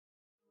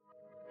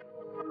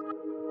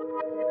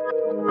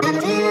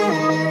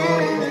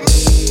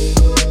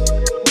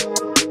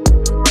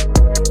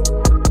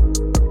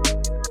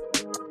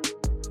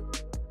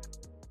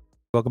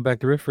Welcome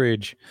back to Riff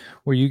Rage,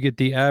 where you get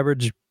the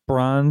average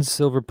bronze,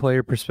 silver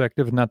player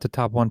perspective, not the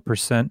top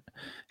 1%.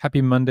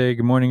 Happy Monday.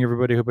 Good morning,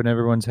 everybody. Hoping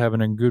everyone's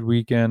having a good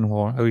weekend,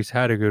 or at least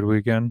had a good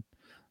weekend.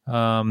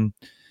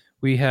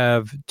 We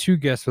have two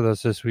guests with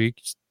us this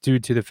week due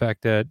to the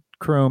fact that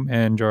Chrome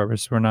and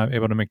Jarvis were not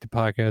able to make the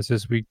podcast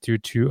this week due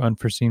to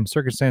unforeseen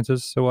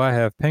circumstances. So I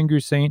have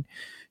Pengu Saint,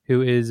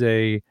 who is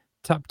a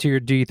top-tier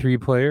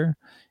D3 player.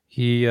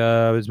 He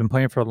has been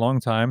playing for a long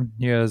time.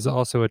 He has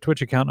also a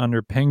Twitch account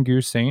under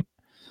Pengu Saint.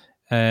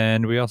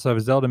 And we also have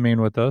Zelda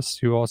Main with us,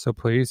 who also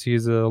plays.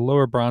 He's a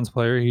lower bronze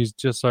player. He's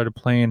just started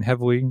playing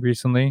heavily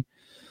recently.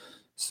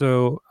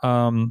 So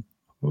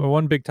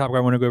one big topic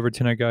I want to go over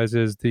tonight, guys,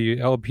 is the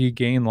LP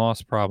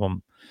gain-loss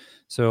problem.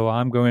 So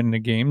I'm going into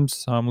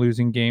games. I'm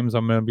losing games.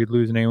 I'm going to be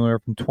losing anywhere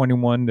from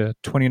 21 to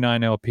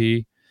 29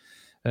 LP.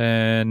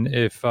 And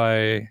if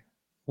I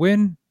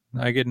win,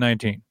 I get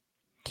 19.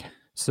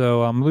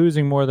 So I'm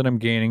losing more than I'm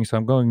gaining, so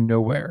I'm going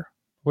nowhere.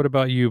 What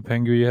about you,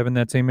 Pengu? You having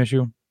that same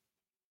issue?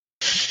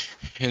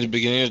 In the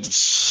beginning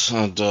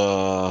of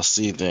the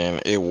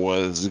season, it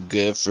was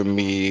good for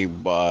me,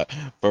 but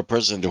for a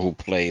person who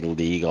played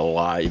League a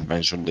lot,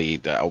 eventually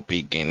the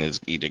LP gain is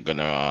either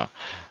gonna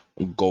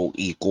go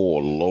equal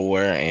or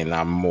lower, and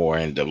I'm more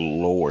in the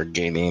lower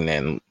gaining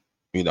and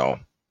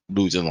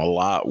losing a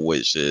lot,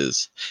 which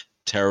is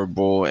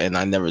terrible. And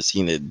I never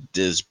seen it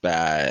this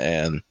bad.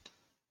 And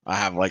I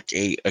have like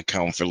 8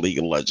 accounts for League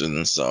of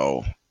Legends,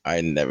 so I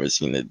never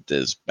seen it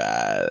this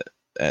bad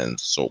and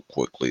so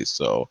quickly.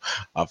 So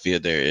I feel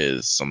there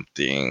is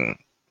something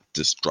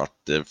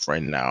destructive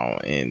right now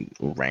in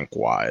rank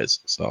wise.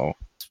 So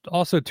It's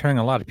also turning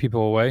a lot of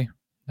people away.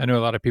 I know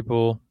a lot of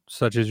people,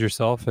 such as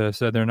yourself, have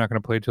said they're not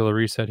going to play till the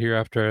reset here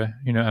after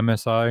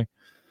MSI,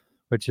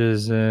 which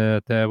is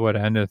at the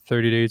end of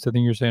 30 days. I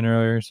think you were saying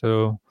earlier.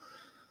 So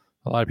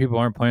a lot of people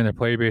aren't playing. Their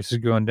player base is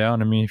going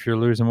down. I mean, if you're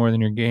losing more than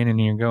you're gaining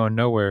and you're going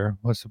nowhere,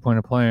 what's the point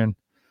of playing?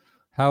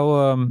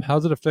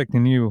 How's it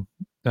affecting you,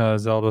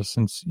 Zelda?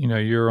 Since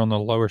you're on the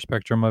lower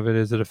spectrum of it,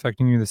 is it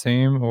affecting you the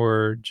same,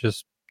 or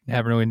just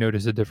haven't really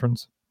noticed a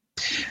difference?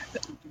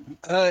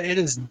 It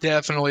is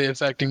definitely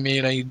affecting me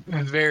in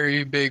a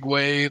very big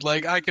way.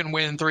 Like, I can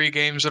win 3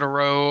 games in a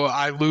row,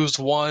 I lose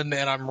one,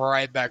 and I'm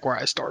right back where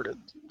I started.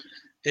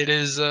 It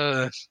is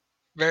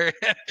very,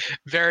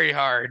 very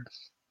hard.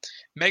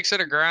 Makes it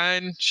a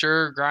grind.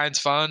 Sure, grind's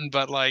fun,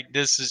 but like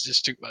this is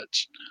just too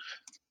much.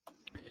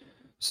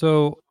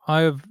 So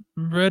I've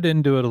read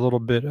into it a little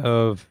bit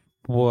of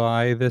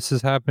why this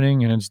is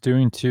happening, and it's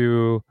due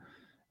to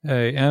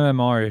a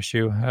MMR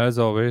issue, as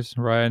always,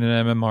 right? An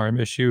MMR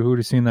issue. Who'd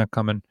have seen that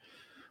coming?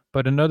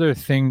 But another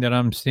thing that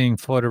I'm seeing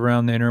float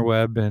around the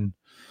interweb and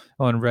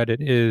on Reddit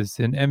is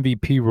an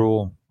MVP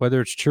rule, whether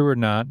it's true or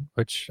not,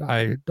 which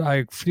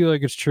I feel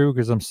like it's true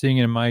because I'm seeing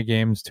it in my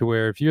games to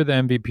where if you're the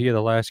MVP of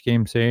the last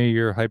game, say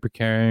you're hyper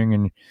carrying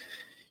and,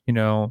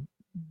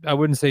 I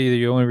wouldn't say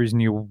the only reason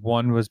you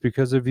won was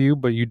because of you,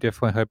 but you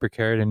definitely hyper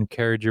carried and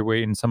carried your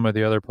weight and some of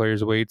the other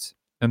players' weights.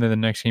 And then the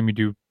next game you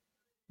do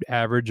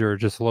average or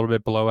just a little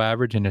bit below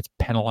average and it's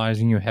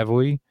penalizing you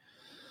heavily.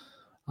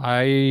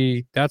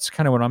 That's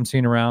kind of what I'm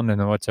seeing around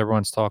and what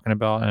everyone's talking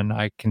about, and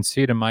I can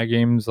see it in my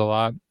games a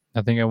lot.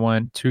 I think I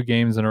won 2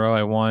 games in a row.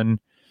 I won,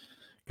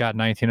 got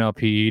 19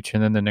 LP each,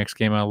 and then the next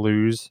game I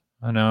lose.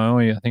 I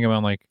think I'm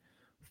on like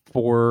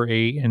 4,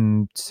 8,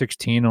 and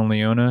 16 on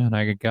Leona, and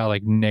I got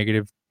like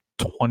negative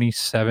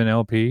 27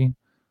 LP.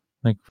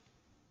 Like,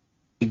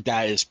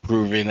 that is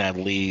proven, at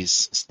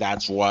least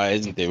stats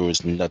wise. There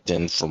was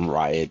nothing from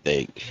Riot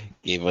that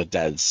gave us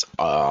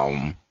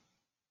that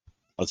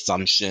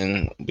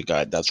assumption,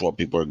 because that's what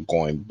people are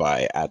going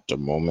by at the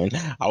moment.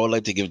 I would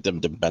like to give them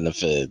the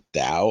benefit of the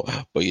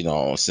doubt, but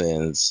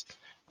since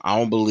I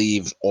don't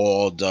believe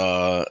all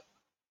the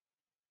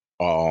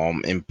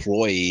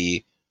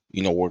employee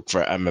work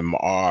for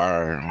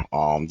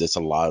MMR, there's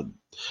a lot of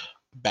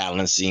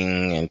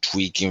balancing and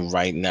tweaking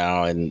right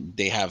now, and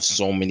they have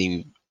so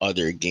many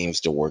other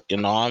games they're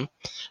working on,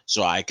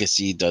 so I could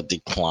see the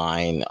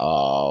decline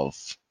of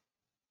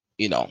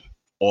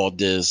all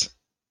this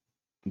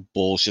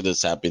bullshit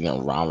that's happening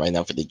around right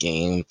now for the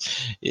game.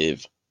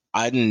 If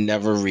I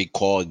never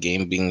recall a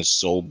game being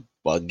so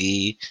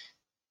buggy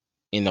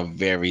in a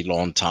very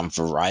long time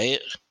for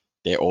Riot.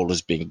 They're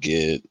always been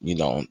good,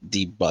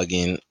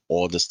 debugging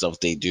all the stuff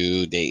they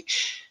do.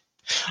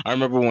 I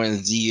remember when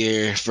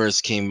Zier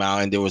first came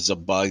out and there was a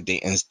bug, they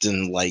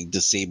instant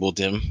disabled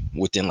him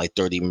within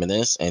 30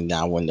 minutes. And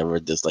now whenever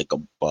there's a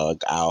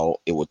bug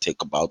out, it will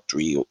take about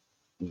 3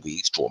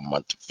 weeks to a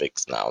month to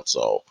fix now.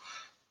 So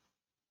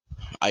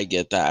I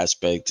get that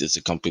aspect. It's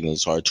a company,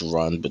 it's hard to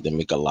run, but they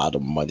make a lot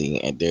of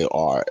money and they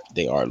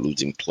are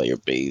losing player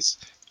base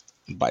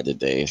by the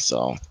day.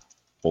 So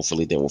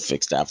hopefully they will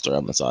fix that after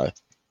MSI.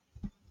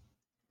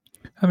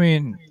 I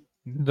mean,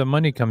 the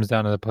money comes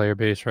down to the player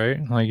base, right?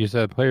 Like you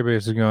said, player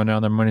base is going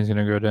down, their money's going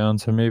to go down.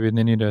 So maybe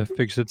they need to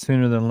fix it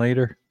sooner than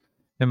later,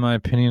 in my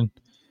opinion.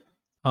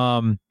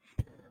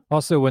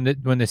 Also, when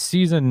the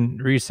season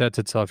resets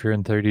itself here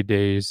in 30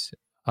 days,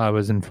 I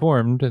was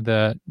informed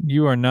that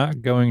you are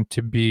not going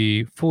to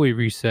be fully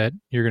reset.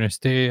 You're going to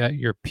stay at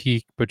your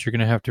peak, but you're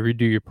going to have to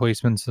redo your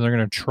placements, and they're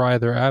going to try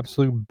their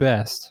absolute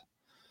best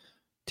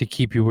to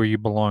keep you where you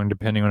belong,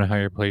 depending on how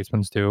your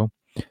placements do.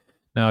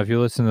 Now, if you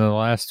listen to the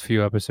last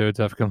few episodes,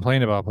 I've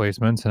complained about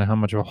placements and how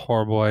much of a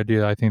horrible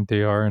idea I think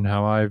they are, and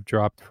how I've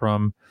dropped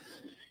from,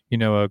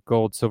 a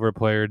gold, silver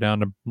player down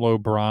to low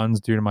bronze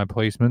due to my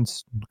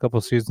placements a couple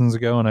of seasons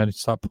ago, and I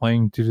stopped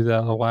playing due to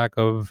that lack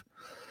of,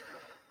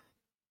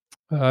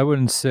 I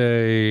wouldn't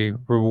say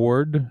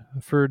reward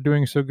for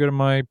doing so good in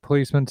my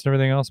placements and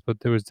everything else, but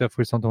there was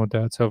definitely something with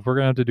that. So if we're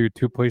going to have to do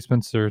 2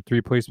 placements or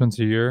 3 placements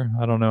a year,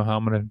 I don't know how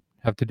I'm going to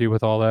have to deal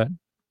with all that.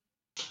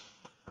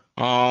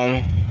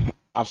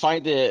 I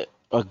find it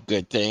a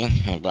good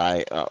thing.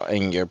 By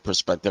in your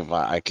perspective,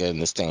 I can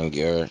understand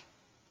your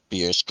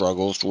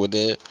struggles with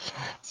it.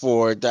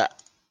 For the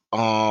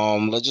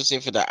let's just say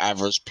for the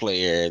average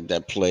player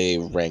that play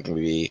ranked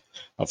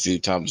a few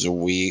times a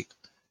week,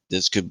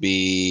 this could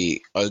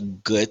be a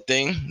good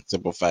thing.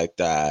 Simple fact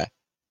that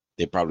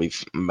they probably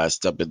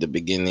messed up at the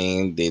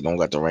beginning. They don't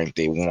got the rank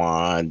they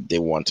want. They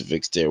want to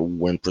fix their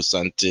win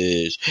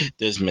percentage.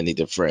 There's many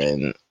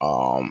different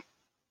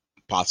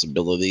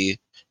possibility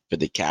for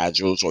the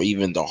casuals or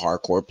even the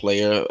hardcore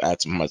player.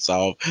 As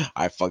myself,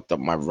 I fucked up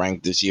my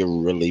rank this year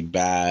really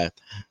bad,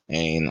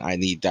 and I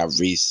need that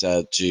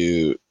reset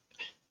to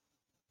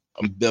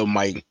build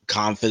my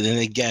confidence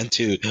again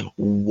to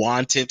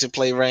wanting to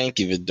play rank,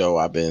 even though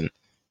I've been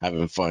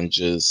having fun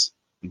just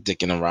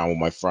dicking around with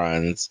my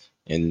friends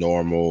in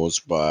normals.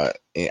 But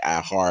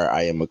at heart,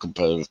 I am a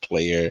competitive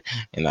player,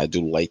 and I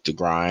do like to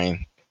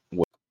grind.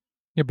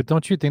 Yeah, but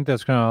don't you think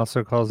that's going to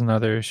also cause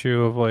another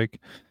issue of like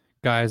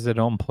guys that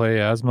don't play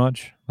as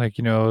much? Like,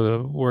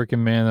 the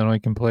working man that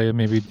only can play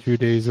maybe 2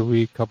 days a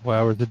week, couple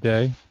hours a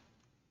day?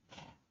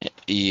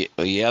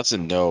 Yes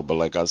and no, but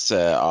like I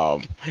said,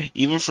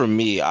 even for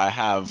me, I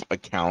have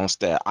accounts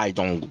that I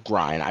don't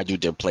grind. I do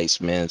their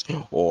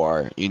placements,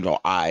 or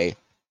I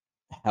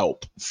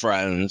help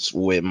friends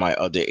with my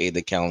other 8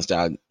 accounts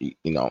that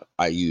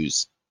I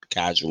use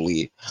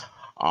casually.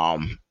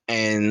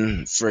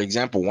 And for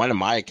example, one of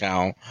my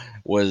account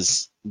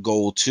was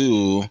Gold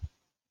 2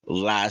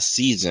 last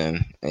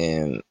season,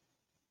 and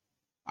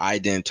I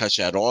didn't touch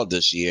it at all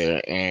this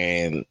year.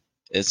 And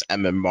it's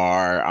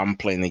MMR. I'm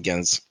playing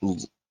against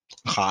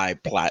high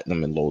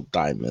platinum and low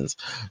diamonds.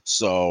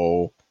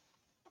 So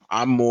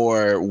I'm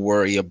more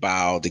worried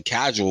about the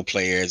casual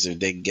players if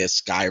they get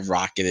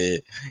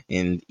skyrocketed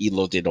in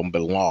elo they don't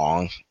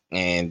belong,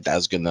 and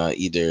that's gonna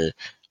either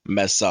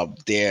mess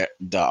up the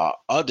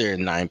other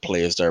 9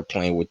 players that are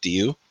playing with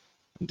you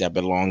that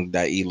belong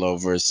that elo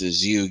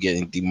versus you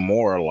getting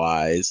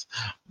demoralized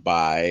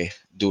by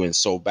doing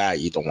so bad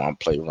you don't want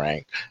to play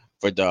rank.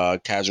 For the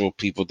casual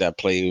people that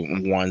play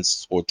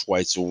once or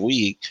twice a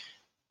week,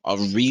 a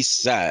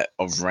reset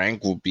of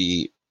rank will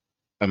be,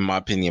 in my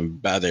opinion,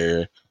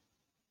 better,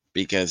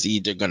 because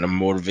either gonna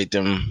motivate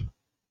them.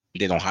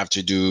 They don't have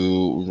to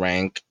do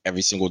rank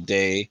every single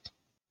day.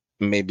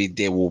 Maybe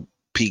they will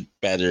peak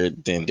better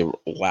than the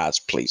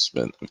last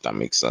placement, if that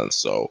makes sense.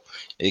 So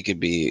it could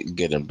be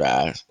good and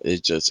bad.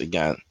 It's just,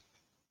 again,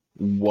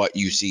 what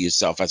you see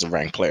yourself as a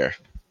ranked player.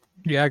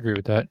 Yeah, I agree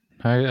with that.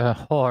 I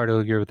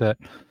wholeheartedly agree with that.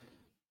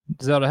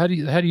 Zelda, how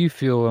do you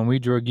feel when we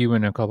drug you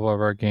in a couple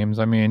of our games?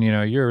 I mean,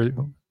 you're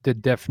the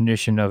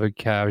definition of a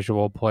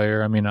casual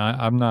player. I mean,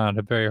 I'm not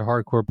a very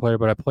hardcore player,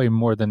 but I play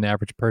more than the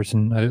average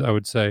person, I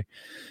would say.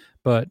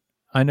 But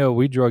I know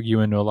we drug you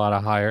into a lot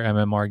of higher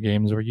MMR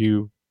games where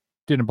you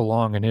didn't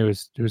belong, and it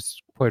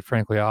was quite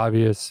frankly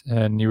obvious,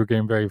 and you were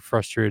getting very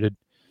frustrated.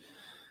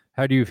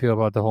 How do you feel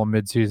about the whole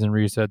mid-season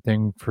reset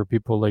thing for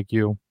people like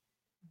you?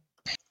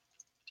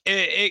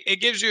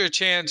 It gives you a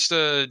chance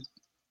to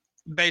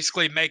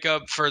basically make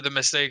up for the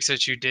mistakes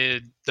that you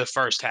did the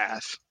first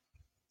half.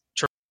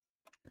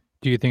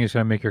 Do you think it's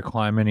going to make your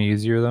climb any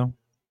easier, though?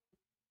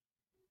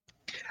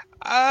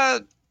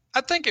 I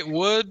think it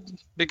would,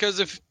 because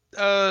if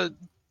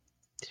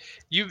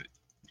you,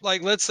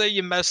 like, let's say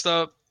you messed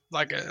up,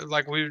 like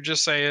we were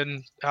just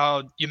saying,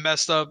 how you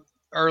messed up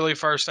early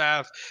first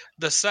half,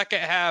 the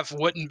second half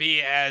wouldn't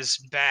be as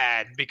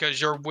bad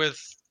because you're with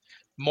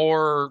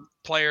more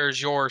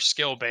players your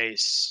skill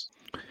base.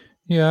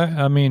 Yeah,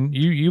 I mean,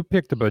 you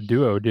picked up a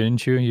duo,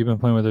 didn't you? You've been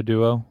playing with a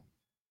duo?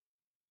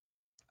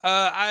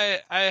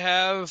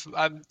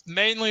 I've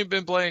mainly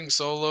been playing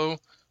solo.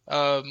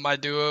 My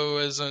duo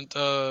isn't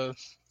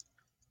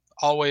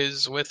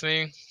always with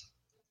me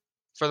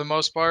for the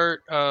most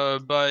part.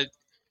 But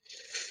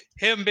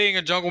him being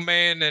a jungle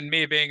main and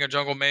me being a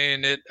jungle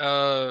main, it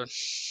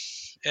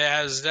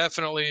has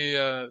definitely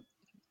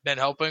been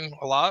helping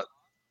a lot.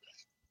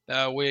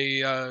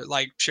 We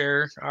like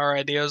share our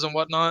ideas and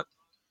whatnot.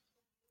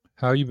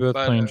 How are you both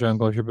But playing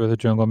jungle if you're both a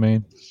jungle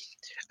main?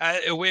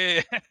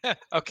 we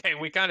okay,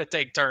 we kind of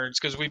take turns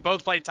because we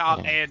both play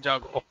top and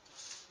jungle.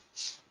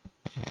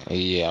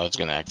 Yeah, I was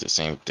gonna ask the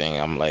same thing.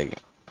 I'm like,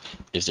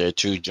 is there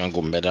 2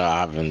 jungle meta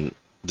I haven't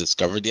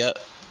discovered yet?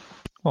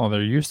 Well,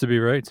 there used to be,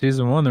 right?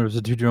 Season 1, there was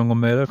a 2 jungle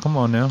meta. Come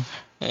on now.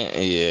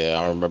 Yeah,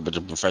 I remember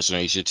the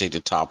professional used to take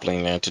the top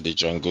lane there to the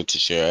jungle to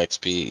share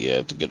XP.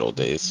 Yeah, the good old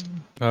days.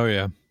 Oh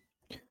yeah.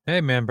 Hey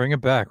man, bring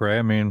it back, right?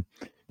 I mean,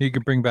 you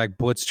could bring back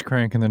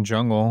Blitzcrank in the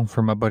jungle.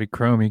 For my buddy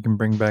Chrome, you can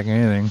bring back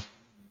anything.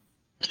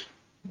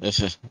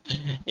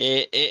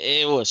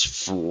 It was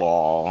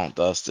flawed.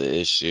 That's the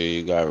issue.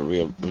 You gotta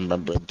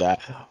remember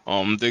that.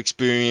 The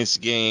experience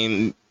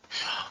gain,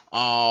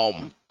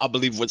 I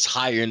believe was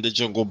higher in the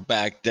jungle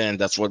back then.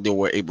 That's what they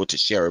were able to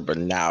share it. But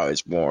now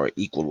it's more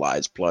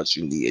equalized. Plus,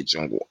 you need a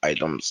jungle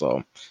item,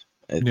 so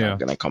it's Yeah. not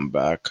gonna come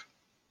back.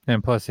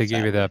 And plus, they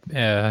gave you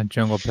that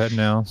jungle pet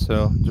now,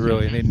 so it's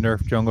really they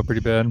nerfed jungle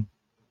pretty bad.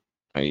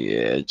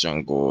 Yeah,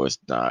 jungle is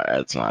not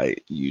as I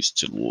used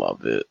to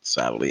love it.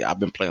 Sadly, I've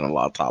been playing a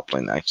lot of top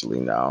lane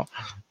actually now,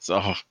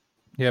 so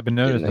Yeah, I've been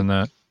noticing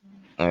that.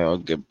 a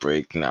good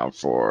break now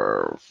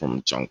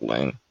from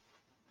jungling.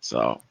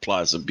 So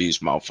plus abuse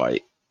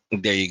Malphite.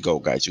 There you go,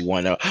 guys. You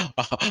want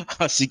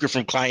a secret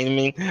from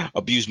climbing?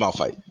 Abuse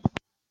Malphite.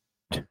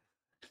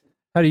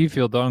 How do you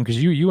feel, Don?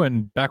 Because you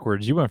went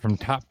backwards. You went from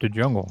top to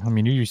jungle. I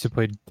mean, you used to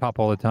play top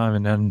all the time,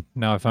 and then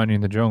now I find you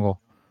in the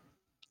jungle.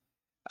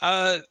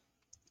 I'm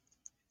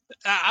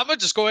gonna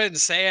just go ahead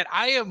and say it.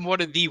 I am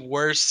one of the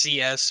worst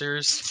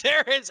CSers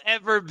there has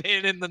ever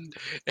been in the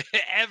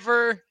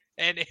ever,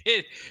 and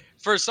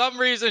for some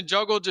reason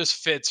jungle just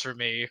fits for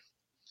me.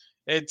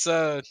 It's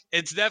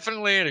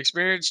definitely an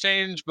experience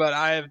change, but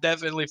I have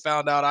definitely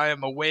found out I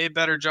am a way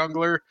better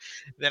jungler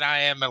than I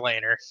am a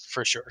laner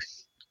for sure.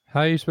 How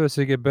are you supposed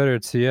to get better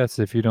at CS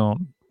if you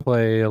don't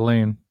play a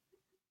lane?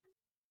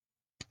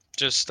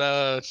 Just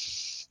stay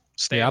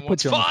Yeah, I in one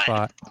put you on the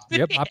spot.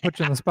 Yep, I put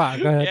you on the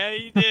spot. Go ahead. Yeah,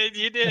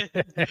 you did.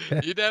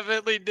 You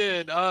definitely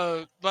did.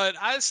 But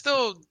I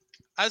still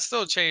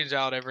change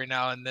out every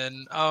now and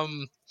then.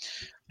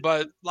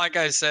 But like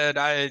I said,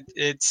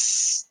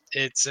 it's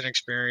an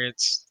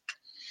experience.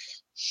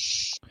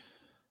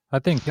 I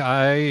think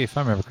if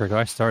I remember correctly,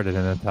 I started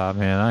in the top,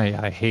 man.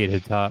 I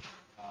hated top.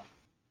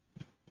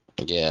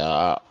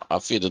 Yeah, I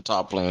feel the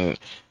top lane.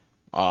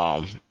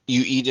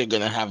 You either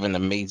gonna have an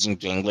amazing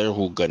jungler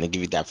who gonna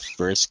give you that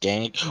first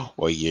gank,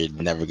 or you're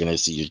never gonna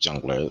see your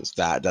jungler.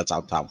 That's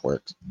how top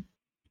works.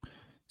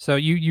 So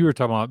you were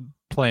talking about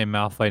playing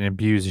Malphite and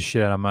abuse the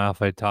shit out of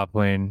Malphite top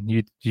lane.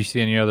 You see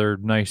any other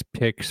nice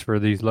picks for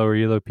these lower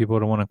elo people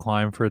to want to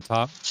climb for a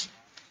top?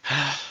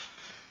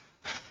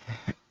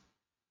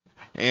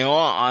 In all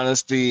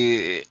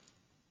honesty,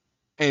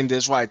 and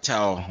this is why I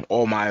tell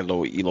all my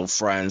low elo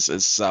friends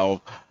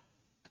itself,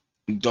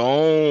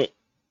 don't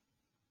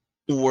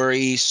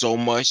worry so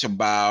much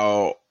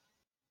about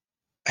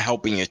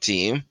helping your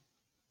team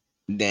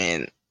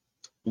than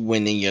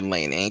winning your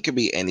lane. And it could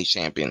be any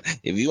champion.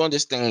 If you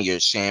understand your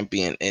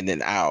champion in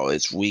and out,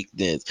 his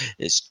weakness,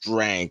 his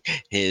strength,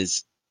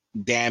 his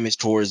damage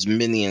towards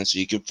minions so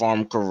you can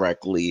farm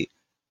correctly,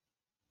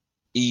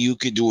 you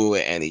could do it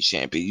with any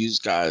champion. You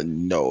just gotta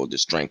know the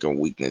strength and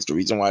weakness. The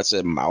reason why I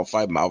said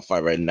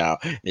Malphite right now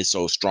is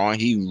so strong.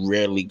 He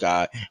rarely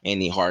got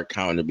any hard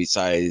counter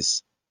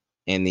besides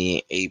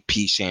any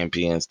AP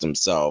champions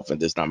themselves, and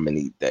there's not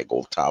many that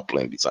go top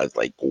lane besides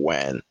like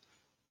Gwen.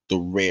 The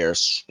rare,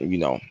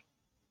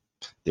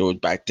 there was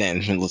back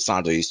then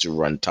Lissandra used to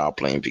run top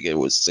lane because it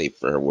was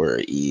safer where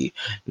he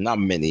not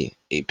many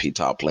AP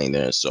top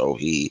laners, so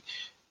he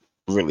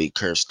really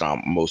cursed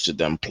on most of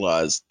them.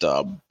 Plus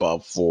the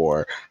buff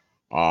for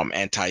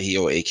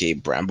anti-heal, aka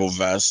Bramble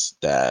Vest,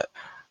 that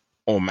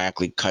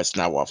automatically cuts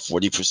now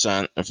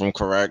 40%, if I'm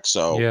correct.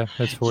 So yeah,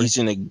 that's 40.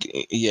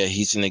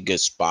 He's in a good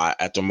spot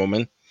at the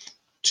moment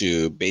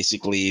to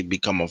basically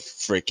become a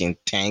freaking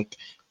tank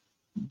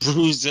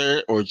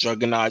bruiser or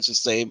juggernaut, I should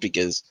say,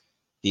 because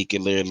he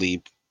can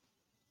literally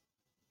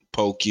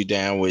poke you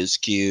down with his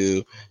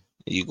Q.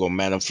 You go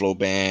mana flow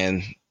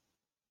ban,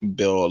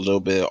 build a little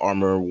bit of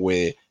armor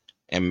with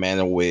and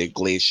mana with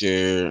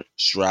Glacier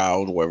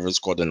Shroud, whatever it's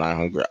called, the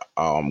 900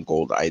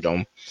 gold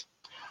item,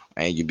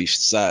 and you be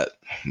set.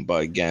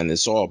 But again,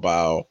 it's all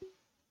about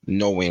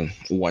knowing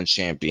one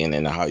champion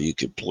and how you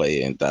could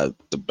play, and that's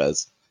the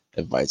best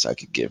advice I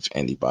could give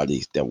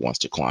anybody that wants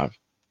to climb.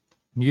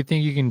 You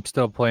think you can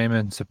still play him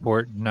in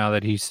support now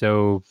that he's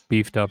so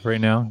beefed up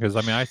right now? Because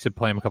I mean, I used to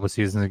play him a couple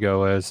seasons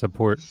ago as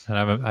support, and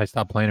I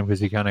stopped playing him because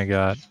he kind of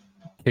got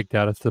kicked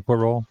out of the support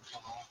role.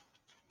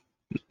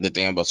 The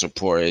thing about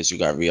support is you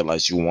gotta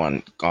realize you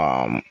want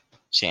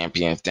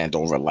champions that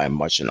don't rely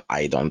much on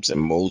items,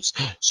 and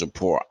most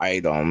support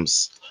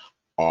items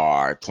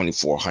are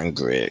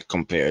 2400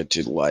 compared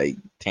to like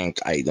tank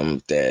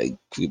items that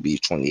could be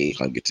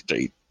 2800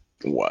 to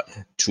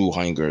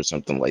 200 or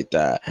something like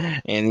that.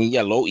 And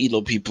yeah, low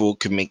elo people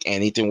can make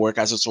anything work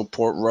as a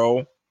support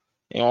role.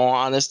 In all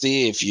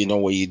honesty, if you know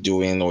what you're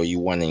doing or you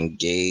want to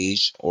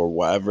engage or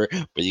whatever,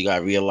 but you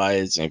gotta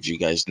realize, and if you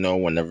guys know,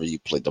 whenever you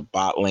play the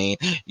bot lane,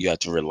 you have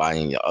to rely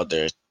on your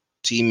other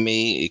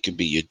teammate. It could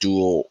be your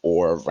duo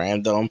or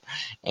random,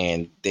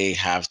 and they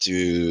have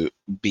to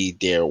be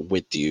there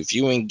with you. If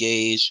you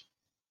engage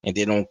and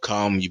they don't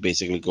come, you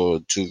basically go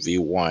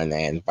 2v1,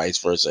 and vice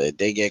versa. If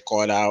they get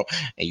caught out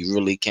and you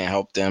really can't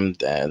help them,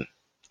 then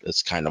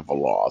it's kind of a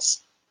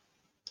loss.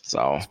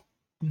 So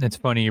It's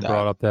funny you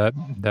brought up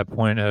that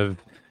point of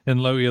in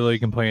low elo you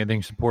can play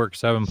anything support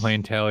because I've been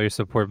playing Talia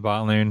support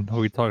bot lane.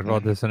 We talked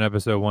about this in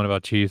episode 1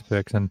 about cheese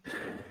picks, and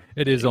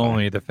it is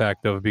only the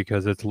fact of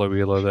because it's low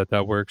elo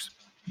that works.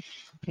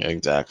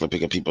 Exactly,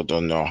 because people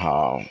don't know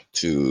how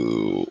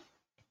to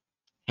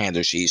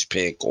handle cheese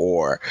pick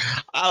or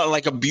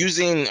like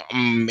abusing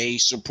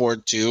mage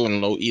support too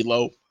and low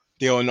elo.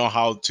 They don't know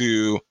how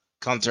to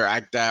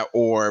counteract that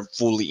or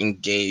fully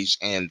engage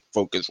and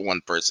focus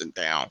one person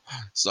down.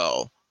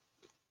 So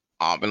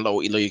in low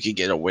elo you can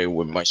get away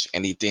with much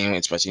anything,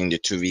 especially in the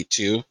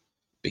 2v2,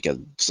 because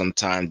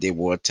sometimes they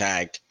will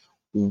attack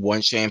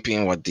one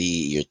champion while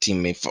your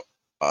teammate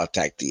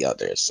attack the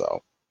other.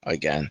 So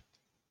again,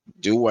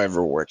 do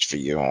whatever works for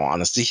you,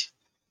 honestly.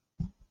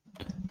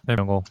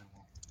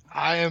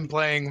 I am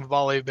playing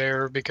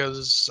Volibear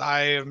because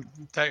I am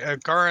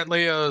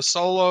currently a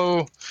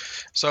solo,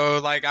 so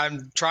like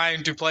I'm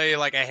trying to play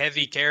like a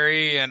heavy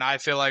carry, and I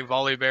feel like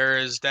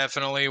Volibear is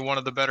definitely one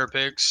of the better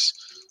picks.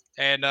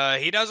 And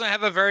he doesn't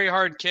have a very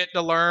hard kit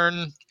to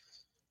learn.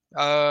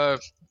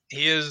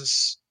 He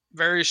is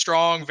very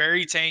strong,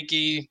 very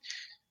tanky.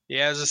 He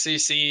has a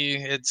CC.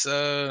 It's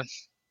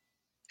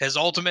his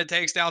ultimate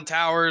takes down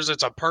towers.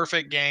 It's a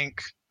perfect gank.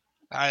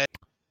 I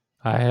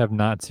have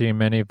not seen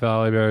many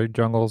Volibear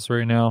jungles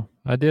right now.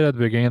 I did at the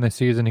beginning of the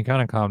season. He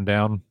kind of calmed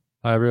down.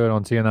 I really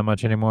don't see him that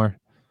much anymore.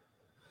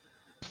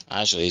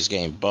 Actually, he's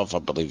getting buff, I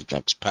believe,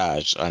 next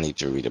patch. I need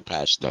to read the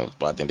patch notes,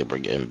 but I think they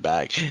bring him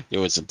back.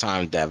 There was a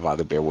time that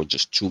Volibear was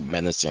just too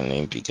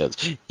menacing because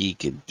he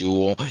could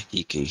duel,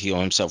 he could heal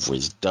himself with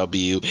his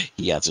W,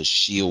 he has a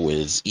shield with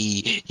his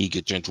E, he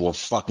could turn into a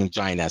fucking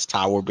giant-ass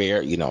tower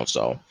bear,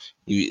 so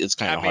it's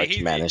kind of hard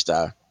to manage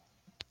that.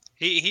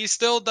 He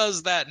still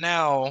does that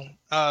now.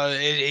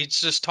 It's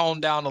just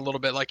toned down a little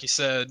bit, like you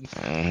said.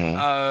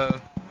 Mm-hmm.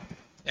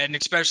 And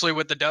especially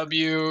with the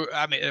W,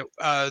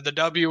 the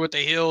W with the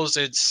heals,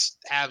 it's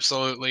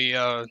absolutely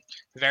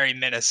very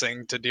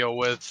menacing to deal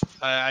with.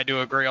 I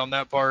do agree on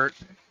that part.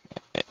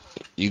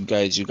 You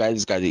guys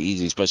got it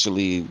easy,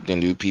 especially the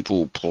new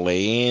people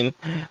playing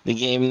the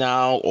game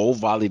now. Old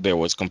Volibear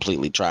was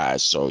completely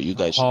trash, so you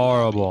guys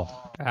horrible,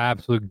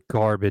 absolute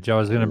garbage. I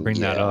was gonna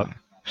bring that up.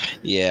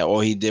 Yeah, all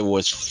he did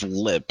was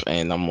flip,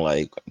 and I'm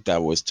like,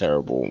 that was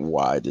terrible.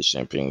 Why the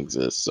champion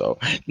exists? So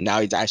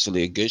now he's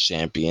actually a good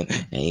champion,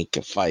 and he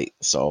can fight.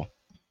 So,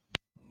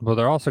 well,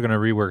 they're also going to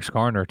rework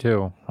Skarner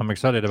too. I'm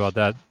excited about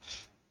that.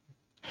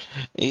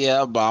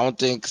 Yeah, but I don't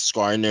think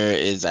Skarner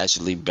is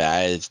actually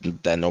bad. It's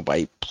that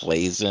nobody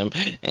plays him,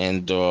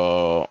 and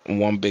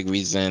one big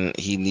reason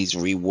he needs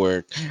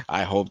rework.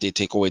 I hope they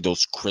take away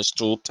those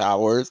crystal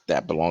towers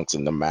that belongs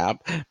in the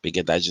map,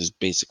 because that just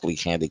basically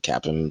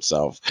handicapping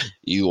himself.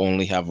 You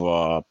only have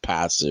a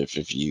passive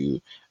if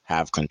you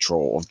have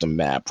control of the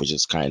map, which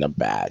is kind of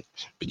bad.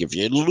 Because if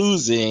you're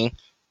losing,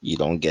 you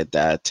don't get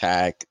that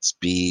attack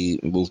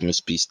speed, movement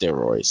speed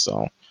steroids,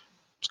 so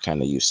it's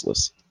kind of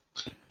useless.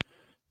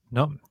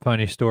 Nope.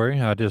 Funny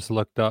story. I just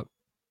looked up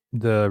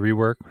the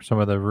rework, some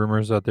of the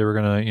rumors that they were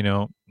going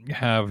to,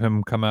 have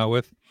him come out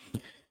with.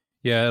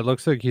 Yeah, it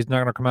looks like he's not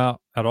going to come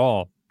out at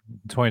all.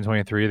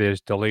 2023, they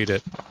just delayed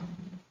it.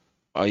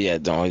 Oh yeah,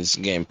 no, it's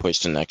getting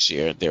pushed to next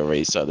year. They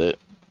already said it.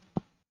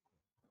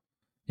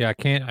 Yeah,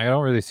 I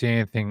don't really see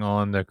anything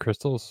on the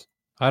crystals.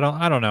 I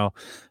don't know.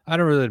 I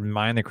don't really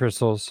mind the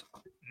crystals.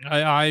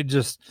 I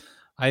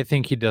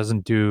think he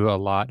doesn't do a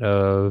lot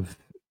of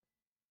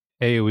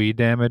AoE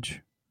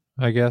damage,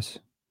 I guess.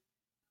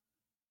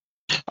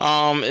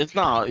 It's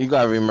not. You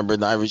gotta remember,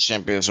 not every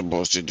champion is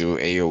supposed to do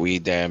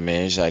AoE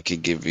damage. I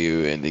could give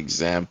you an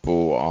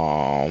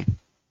example.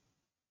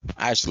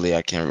 Actually,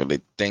 I can't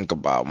really think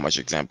about much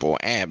example,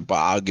 but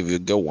I'll give you a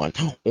good one.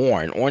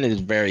 Ornn is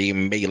very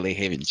melee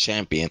heavy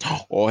champion.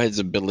 All his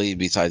ability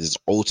besides his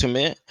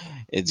ultimate,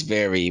 it's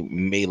very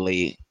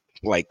melee,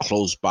 like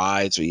close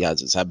by. So he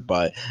has his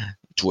headbutt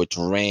to a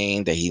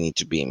terrain that he needs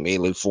to be in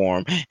melee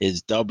form.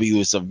 His W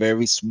is a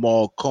very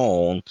small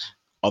cone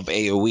of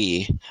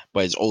AoE,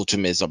 but his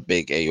ultimate is a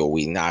big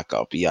AoE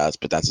knockup. Yes,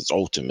 but that's his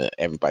ultimate.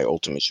 Everybody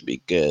ultimate should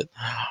be good,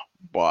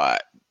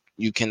 but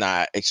you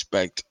cannot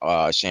expect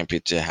a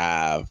champion to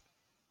have,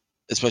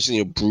 especially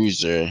a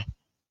bruiser,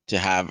 to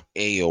have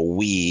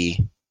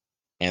AoE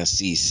and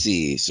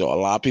CC. So a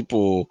lot of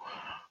people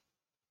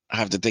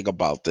have to think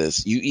about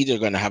this. You either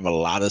going to have a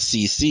lot of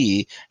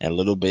CC and a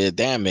little bit of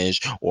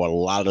damage, or a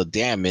lot of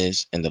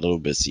damage and a little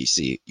bit of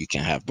CC. You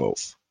can have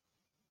both.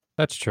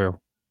 That's true.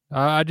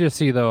 I just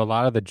see, though, a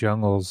lot of the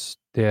jungles,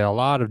 a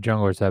lot of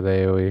junglers have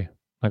AoE.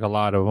 Like a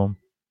lot of them.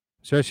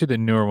 Especially the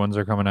newer ones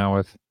they're coming out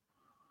with.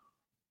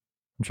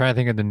 I'm trying to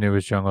think of the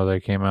newest jungle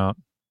that came out.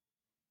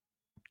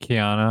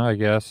 Qiyana, I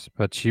guess.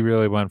 But she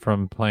really went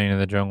from playing in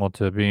the jungle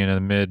to being in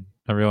the mid.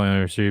 I really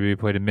only see her be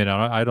played in mid.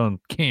 Can't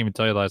even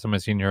tell you the last time I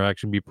seen her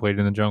actually be played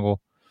in the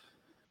jungle.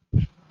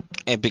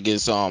 And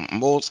because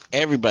most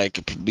everybody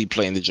could be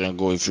playing the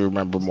jungle. If you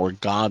remember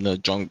Morgana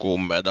jungle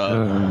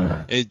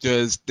meta, it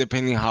just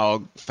depending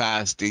how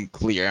fast they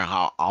clear and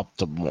how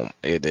optimal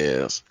it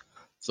is.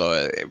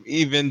 So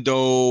even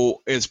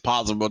though it's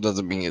possible,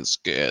 doesn't mean it's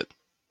good.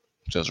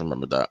 Just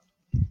remember that.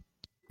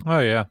 Oh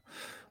yeah,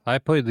 I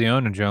played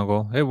Leona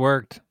jungle. It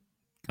worked.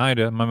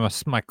 Kinda.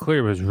 My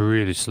clear was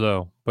really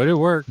slow, but it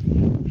worked.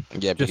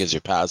 Yeah, because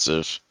you're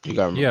passive. You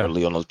gotta remember Yeah.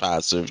 Leona's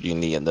passive. You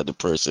need another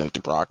person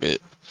to proc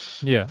it.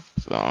 Yeah.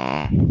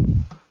 So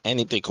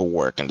anything could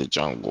work in the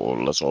jungle.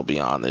 Let's all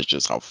be honest.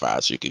 Just how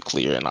fast you could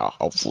clear and how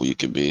helpful you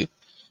could be.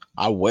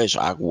 I wish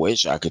I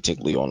could take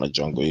Leona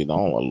jungle. You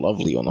know, I love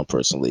Leona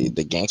personally.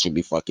 The ganks would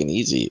be fucking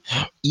easy.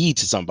 E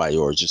to somebody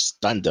or just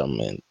stun them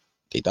and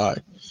they die.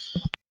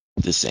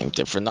 The same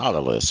thing for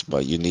Nautilus,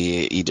 but you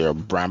need either a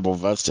Bramble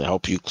Vest to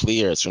help you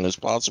clear as soon as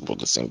possible.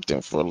 The same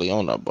thing for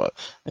Leona, but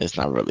it's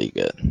not really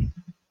good.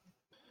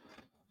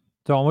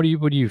 Don, what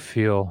do you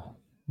feel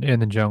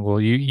in the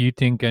jungle? You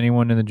think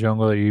anyone in the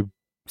jungle that you've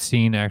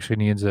seen actually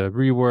needs a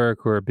rework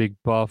or a big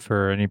buff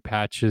or any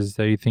patches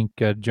that you think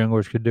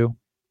junglers could do?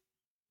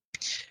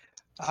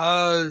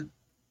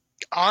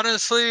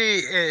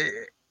 Honestly,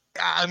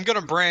 I'm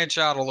gonna branch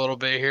out a little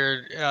bit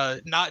here.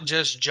 Not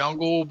just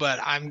jungle, but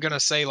I'm gonna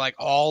say like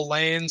all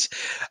lanes.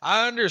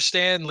 I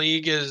understand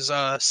League is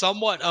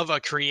somewhat of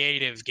a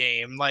creative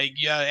game. Like,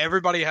 yeah,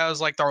 everybody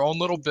has like their own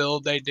little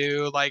build they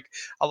do. Like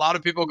a lot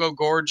of people go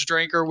Gorge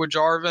Drinker with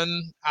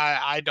Jarvan.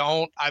 I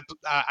don't.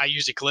 I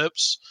use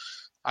Eclipse.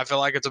 I feel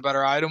like it's a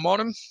better item on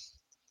him.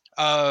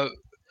 Uh,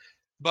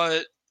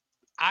 but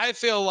I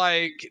feel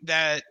like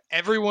that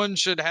everyone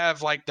should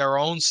have like their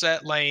own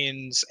set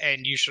lanes,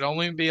 and you should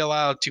only be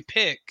allowed to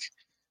pick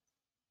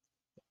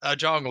a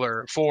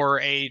jungler for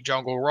a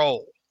jungle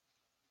role.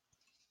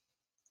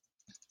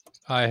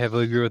 I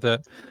heavily agree with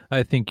that.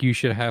 I think you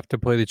should have to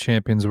play the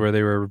champions where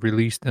they were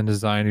released and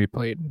designed to be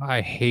played.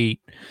 I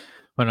hate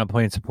when I'm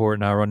playing support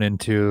and I run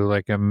into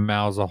like a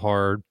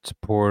Malzahar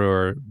support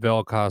or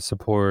Vel'Koz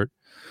support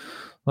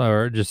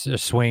or just a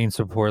Swain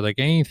support. Like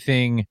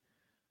anything,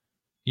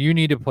 you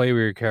need to play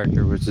where your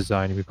character was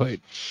designed to be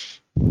played.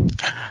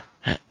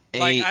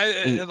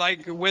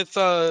 Like with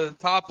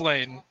top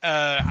lane,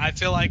 I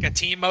feel like a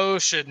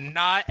Teemo should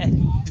not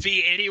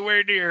be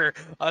anywhere near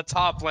a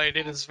top lane.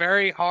 It is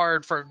very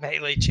hard for a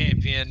melee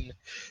champion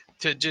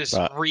to just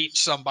reach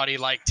somebody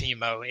like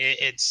Teemo.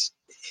 It's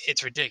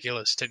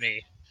ridiculous to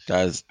me.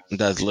 That's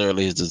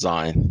literally his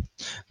design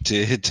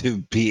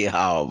to be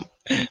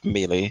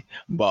melee.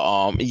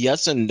 But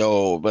yes and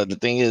no. But the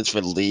thing is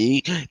for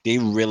League, they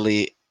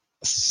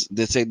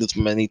say this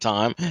many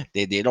times,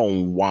 they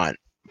don't want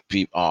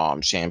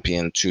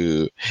champion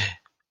to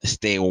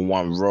stay on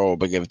one role.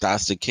 But if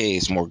that's the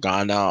case,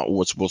 Morgana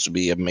was supposed to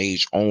be a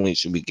mage only.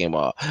 She became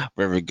a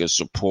very good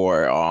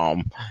support.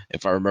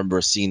 If I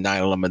remember, C9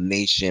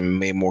 elimination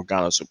made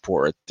Morgana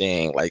support a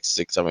thing like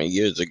 6-7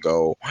 years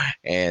ago,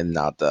 and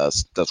now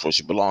that's where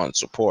she belongs,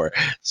 support.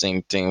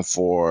 Same thing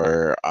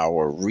for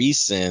our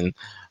recent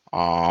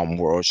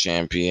world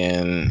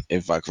champion,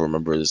 if I can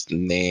remember his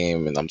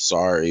name, and I'm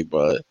sorry,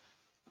 but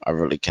I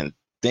really can't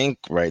think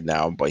right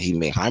now. But he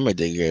made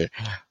Heimerdinger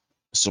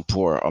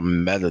support a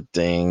meta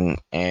thing,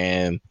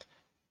 and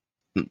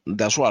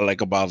that's what I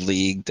like about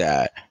League,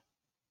 that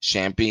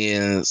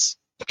champions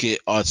get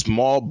a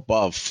small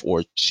buff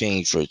or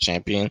change for a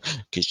champion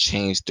could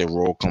change their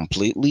role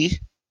completely.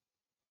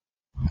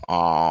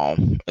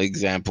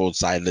 Example,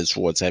 Silas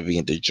was heavy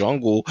in the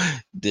jungle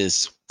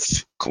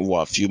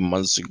a few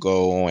months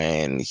ago,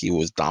 and he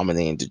was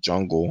dominating the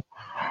jungle.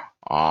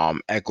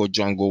 Echo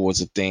Jungle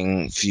was a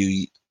thing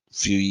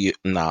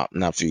not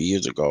a few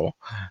years ago.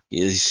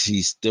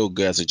 He's still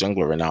good as a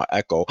jungler right now,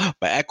 Echo.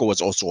 But Echo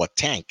was also a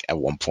tank at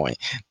one point.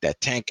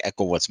 That tank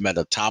Echo was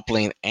meta top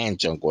lane and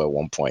jungle at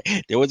one point.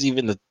 There was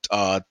even the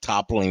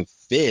top lane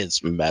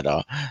Fizz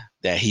meta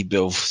that he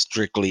built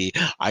strictly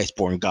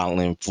Iceborne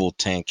Gauntlet full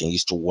tank and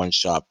used to one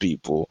shot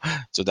people.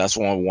 So that's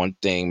one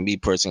thing me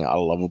personally I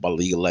love about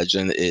League of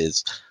Legends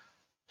is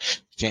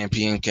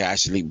champion can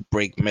actually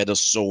break meta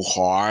so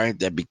hard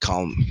that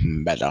become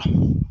meta.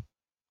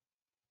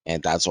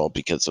 And that's all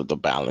because of the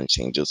balance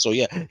changes. So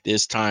yeah,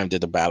 this time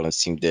that the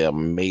balance team did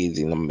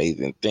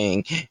amazing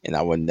thing, and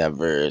I would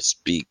never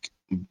speak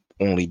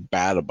only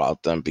bad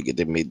about them because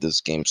they made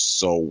this game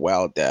so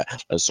well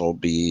that, let's all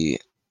be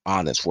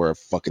honest, we're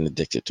fucking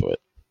addicted to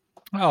it.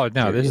 Oh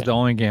no, this is the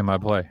only game I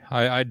play.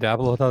 I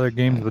dabble with other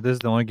games, but this is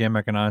the only game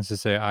I can honestly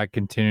say I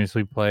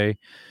continuously play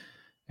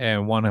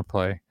and want to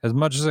play. As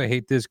much as I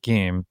hate this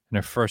game and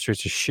it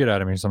frustrates the shit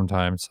out of me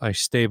sometimes, I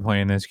stay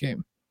playing this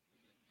game.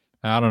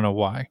 I don't know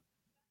why.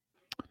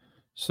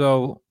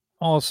 So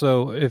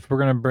also, if we're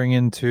going to bring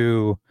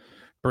into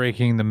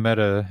breaking the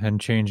meta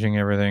and changing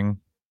everything,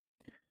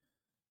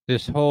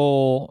 this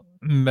whole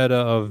meta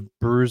of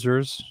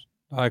bruisers,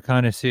 I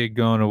kind of see it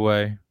going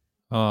away.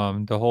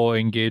 The whole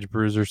engage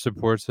bruiser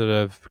supports that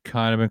have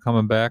kind of been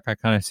coming back, I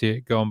kind of see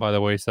it going by the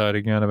wayside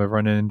again. I've been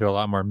running into a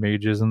lot more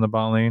mages in the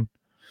bot lane,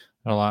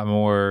 a lot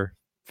more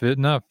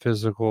not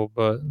physical,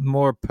 but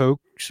more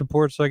poke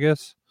supports, I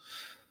guess.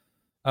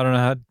 I don't know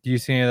how do you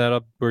see any of that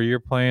up where you're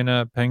playing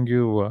at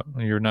Pengu?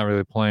 You're not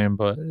really playing,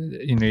 but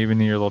even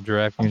in your little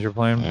draft games you're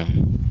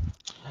playing.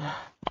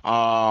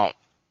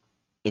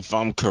 if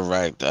I'm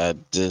correct,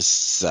 at this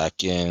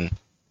second,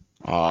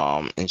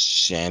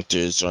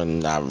 enchanters are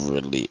not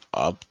really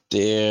up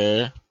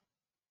there.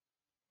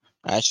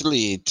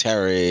 Actually,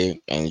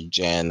 Tarek and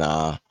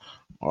Jana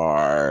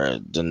are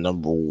the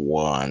number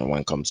one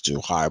when it comes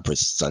to high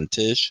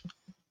percentage.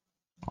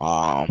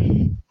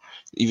 Um,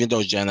 Even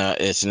though Jana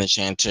is an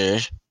enchanter,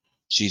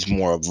 she's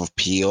more of a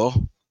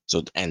peel.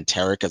 So and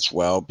Tarek as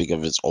well because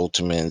of his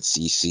ultimate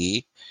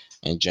CC,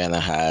 and Jana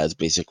has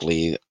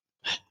basically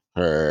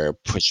her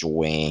push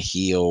away and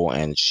heal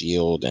and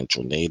shield and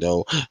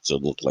tornado. So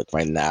it looks like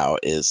right now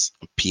is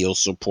peel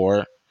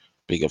support.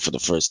 Because for the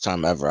first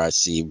time ever, I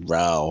see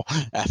Rel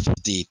at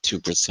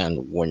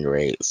 52% win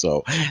rate.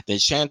 So the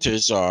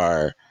enchanters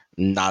are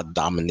not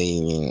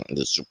dominating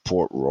the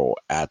support role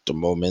at the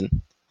moment.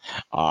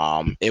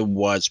 It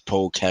was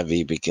poke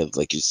heavy because,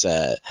 like you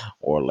said,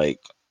 or like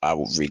I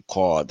would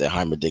recall, that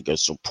Heimerdinger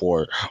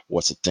support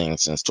was a thing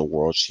since the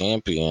world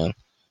champion,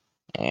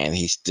 and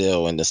he's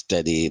still in the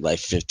steady like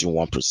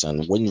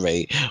 51% win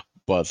rate.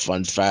 But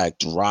fun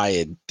fact,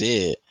 Riot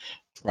did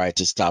try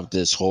to stop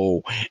this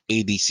whole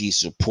ADC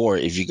support.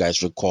 If you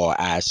guys recall,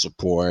 Ash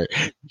support,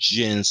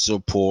 Jin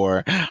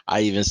support.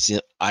 I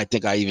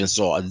think I even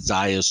saw a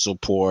Zaya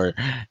support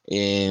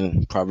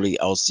in probably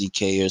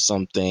LCK or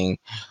something.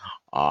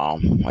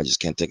 I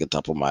just can't take it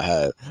top of my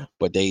head,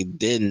 but they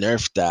did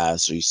nerf that,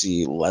 so you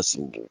see less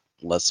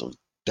of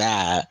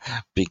that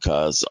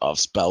because of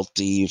Spell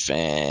Thief,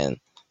 and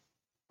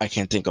I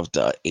can't think of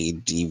the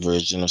AD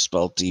version of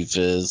Spell Thief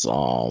is.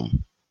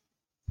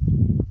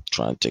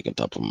 Trying to take it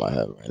top of my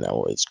head right now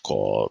what it's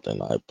called,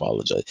 and I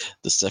apologize.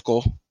 The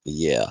sickle,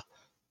 yeah.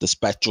 The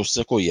spectral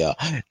sickle, yeah.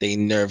 They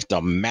nerfed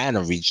the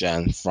mana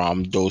regen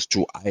from those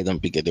two items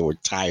because they were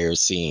tired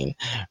seeing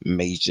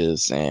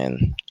mages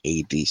and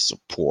AD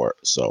support.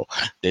 So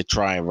they're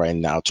trying right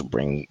now to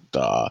bring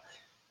the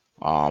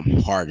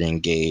hard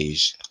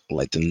engage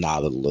like the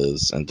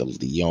Nautilus and the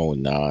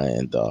Leona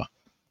and the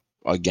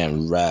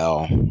again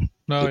Rel.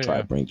 Oh They try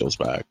yeah. to bring those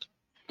back.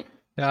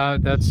 Yeah,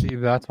 that's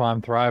why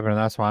I'm thriving and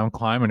that's why I'm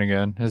climbing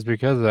again. Is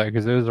because of that.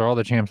 Because those are all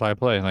the champs I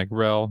play, like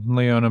Rel,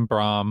 Leon, and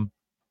Braum,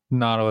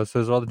 Nautilus.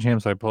 Those are all the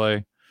champs I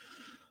play.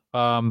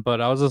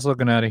 But I was just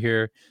looking at it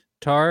here.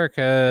 Tarek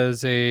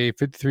has a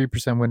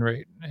 53% win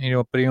rate,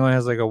 but he only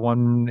has like a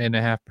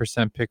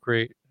 1.5% pick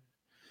rate.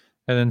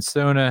 And then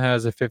Sona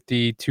has a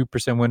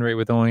 52% win rate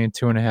with only a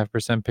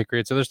 2.5% pick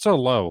rate. So they're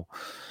still low.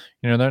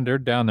 They're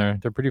down there.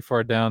 They're pretty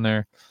far down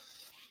there.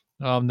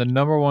 The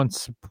number one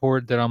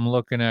support that I'm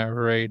looking at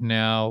right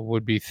now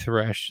would be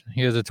Thresh.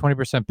 He has a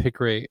 20%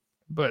 pick rate,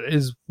 but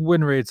his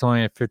win rate's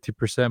only at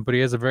 50%, but he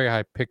has a very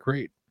high pick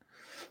rate.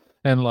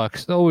 And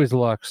Lux, always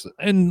Lux.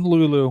 And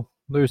Lulu.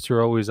 Those two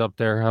are always up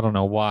there. I don't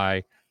know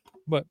why,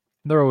 but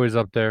they're always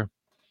up there.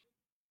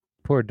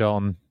 Poor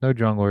Dalton. No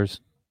junglers.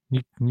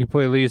 You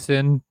play Lee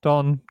Sin,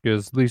 Dalton?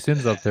 Because Lee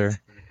Sin's up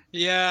there.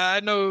 Yeah, I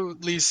know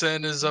Lee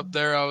Sin is up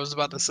there. I was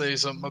about to say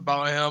something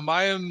about him.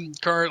 I am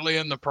currently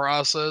in the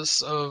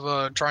process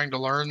of trying to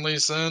learn Lee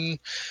Sin.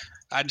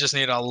 I just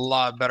need a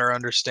lot better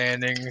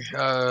understanding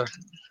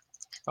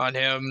on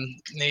him.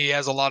 He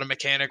has a lot of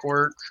mechanic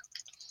work,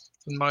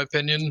 in my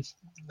opinion.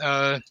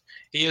 Uh,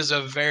 he is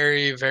a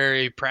very,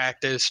 very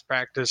practice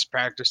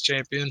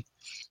champion.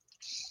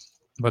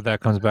 But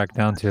that comes back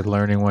down to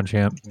learning one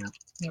champ.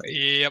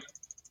 Yep.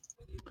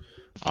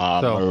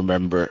 So-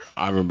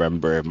 I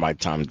remember my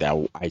time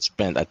that I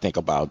spent, I think,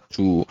 about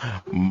 2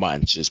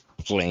 months just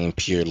playing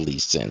pure Lee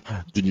Sin.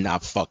 Do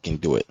not fucking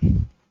do it.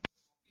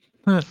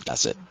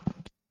 That's it.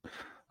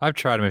 I've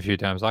tried him a few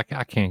times. I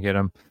can't get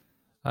him.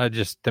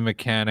 The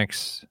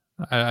mechanics.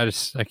 I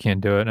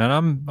can't do it,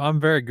 and I'm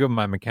very good with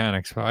my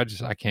mechanics,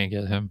 but I can't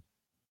get him.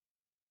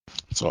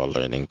 It's all a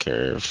learning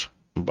curve.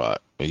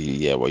 But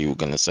yeah, what you were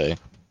gonna say?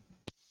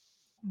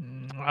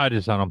 I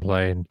don't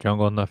play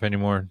jungle enough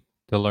anymore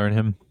to learn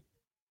him.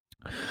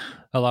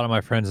 A lot of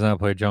my friends now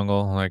play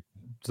jungle. Like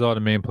Zelda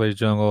main plays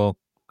jungle.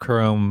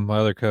 Chrome, my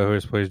other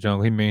co-host, plays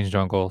jungle. He mains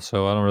jungle,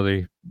 so I don't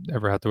really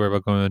ever have to worry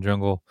about going to the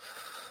jungle.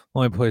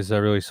 Only places I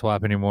really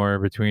swap anymore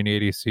between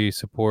ADC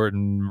support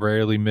and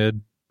rarely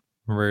mid.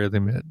 Rarely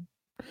mid.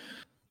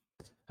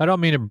 I don't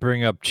mean to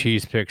bring up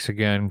cheese picks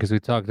again because we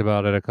talked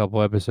about it a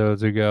couple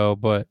episodes ago,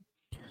 but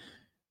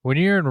when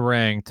you're in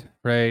ranked,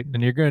 right,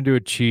 and you're going to do a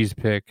cheese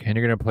pick and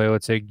you're going to play,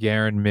 let's say,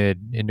 Garen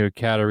mid into a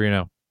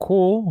Katarina,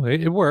 cool,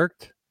 it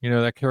worked.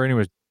 That Katarina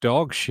was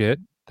dog shit.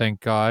 Thank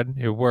God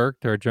it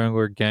worked. Our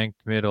jungler ganked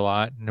mid a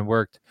lot and it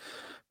worked.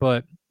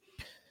 But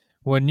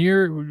when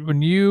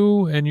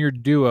you and your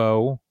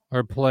duo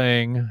are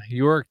playing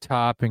York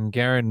top and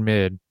Garen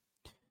mid,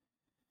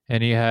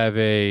 and you have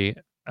a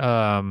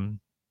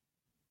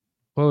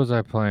what was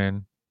I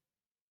playing?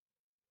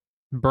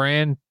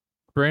 Brand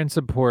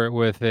support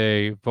with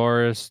a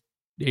Varus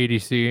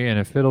ADC and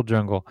a Fiddle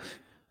jungle.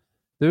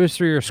 Those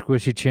three are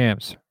squishy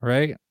champs,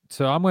 right?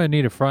 So I'm going to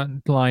need a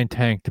front line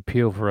tank to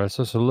peel for us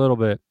just a little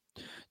bit.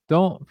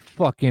 Don't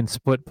fucking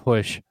split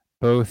push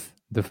both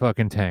the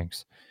fucking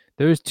tanks.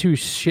 Those two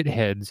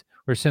shitheads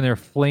were sitting there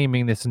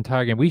flaming this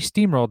entire game. We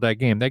steamrolled that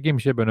game. That game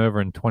should have been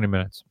over in 20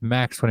 minutes,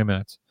 max 20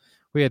 minutes.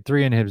 We had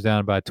 3 inhibs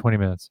down by 20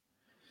 minutes.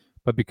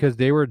 But because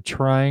they were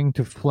trying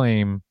to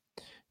flame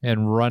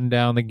and run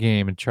down the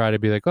game and try to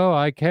be like, oh,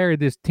 I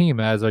carried this team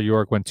as a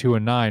York went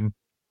 2-9.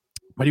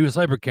 But he was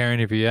hyper carrying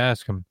if you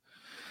ask him.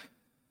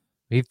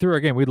 He threw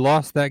our game. We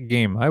lost that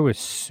game. I was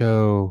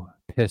so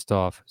pissed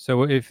off.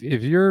 So if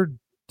your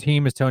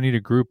team is telling you to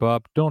group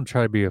up, don't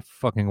try to be a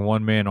fucking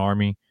one-man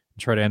army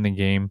and try to end the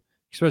game,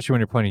 especially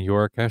when you're playing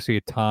York. I see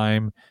it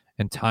time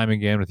and time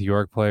again with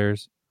York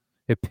players.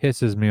 It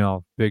pisses me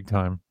off big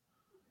time.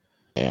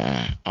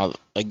 Yeah.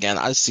 Again,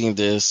 I've seen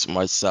this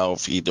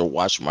myself, either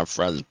watch my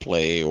friends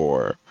play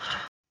or,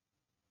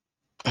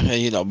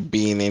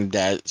 being in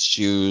that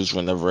shoes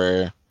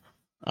whenever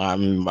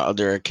I'm in my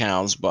other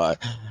accounts.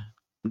 But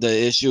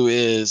the issue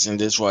is, and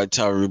this is what I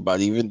tell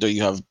everybody, even though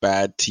you have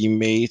bad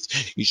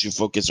teammates, you should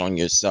focus on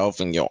yourself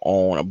and your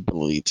own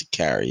ability to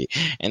carry.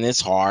 And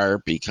it's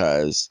hard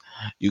because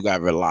you got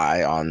to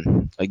rely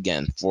on,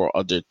 again, for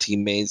other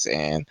teammates.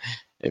 And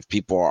if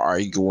people are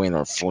arguing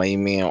or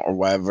flaming or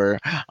whatever,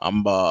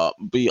 I'm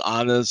be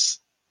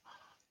honest,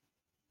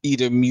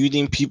 either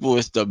muting people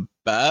is the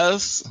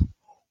best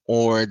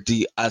or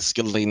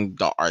de-escalating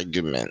the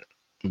argument.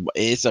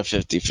 It's a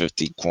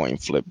 50-50 coin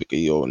flip because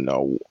you don't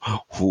know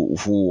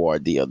who are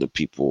the other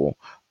people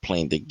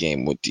playing the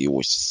game with you,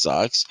 which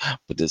sucks.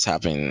 But this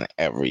happened in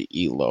every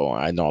elo.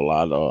 I know a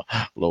lot of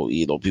low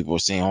elo people are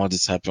saying, "Oh,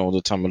 this happened all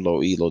the time in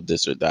low elo,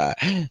 this or that."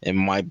 It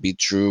might be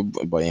true,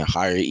 but in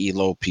higher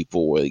elo,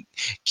 people will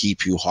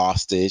keep you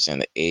hostage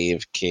and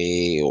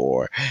AFK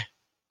or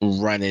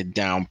run it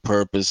down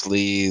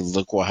purposely.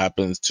 Look what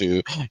happens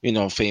to,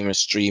 famous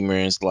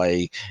streamers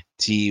like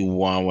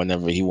T1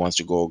 whenever he wants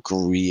to go to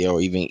Korea, or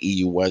even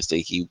EUS that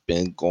he's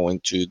been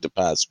going to the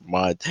past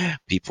month.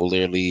 People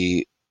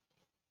literally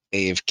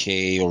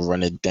AFK or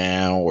run it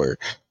down or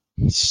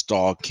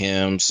stalk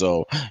him.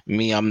 So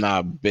me, I'm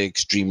not a big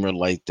streamer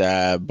like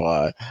that,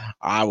 but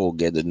I will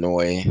get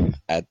annoyed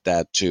at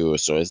that too.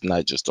 So it's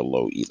not just the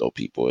low elo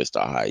people, it's the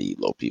high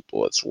elo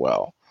people as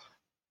well.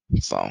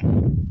 So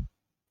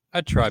I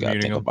tried you gotta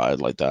muting think him. about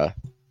it like that.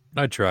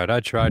 I tried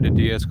to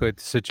de-escalate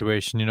the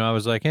situation. I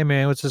was like, hey,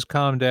 man, let's just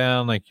calm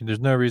down. Like, there's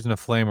no reason to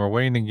flame. We're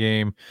winning the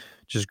game.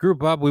 Just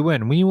group up. We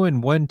win. We win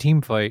one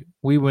team fight.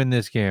 We win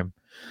this game.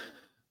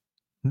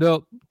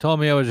 Nope. Told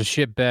me I was a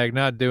shitbag,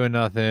 not doing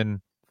nothing.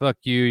 Fuck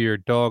you. You're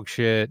dog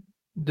shit.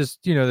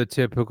 Just, the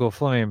typical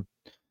flame.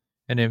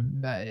 And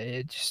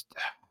it just,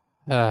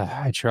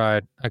 I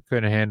tried. I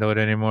couldn't handle it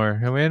anymore.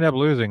 And we ended up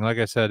losing. Like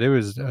I said, it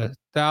was 1,000%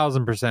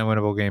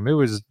 winnable game. It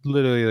was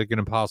literally like an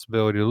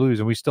impossibility to lose,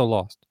 and we still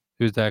lost.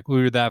 We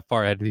were that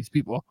far ahead of these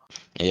people.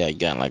 Yeah,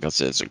 again, like I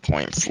said, it's a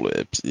coin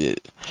flip.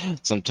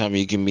 Sometimes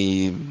you can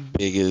be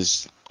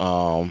biggest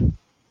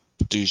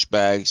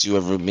douchebags you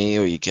ever meet,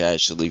 or you can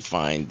actually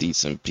find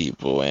decent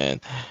people. And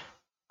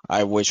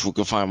I wish we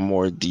could find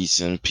more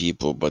decent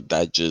people, but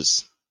that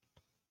just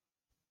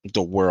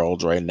the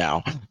world right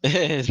now.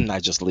 It's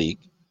not just League.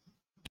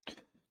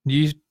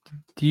 Do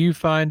you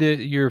find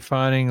you're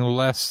finding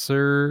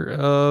lesser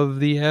of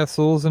the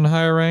Essels in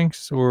higher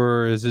ranks,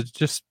 or is it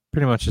just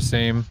pretty much the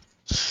same?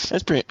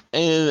 It's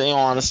in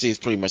honesty, it's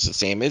pretty much the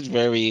same. It's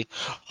very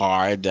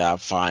hard to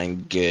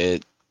find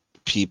good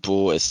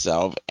people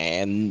itself,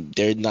 and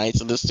they're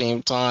nice at the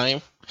same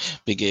time.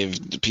 Because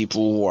the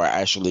people who are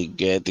actually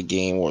good at the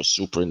game or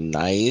super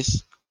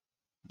nice,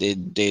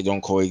 they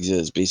don't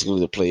coexist. Basically,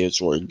 the players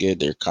who are good,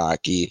 they're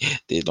cocky.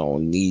 They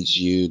don't need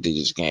you. They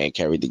just can't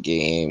carry the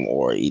game,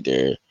 or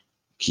either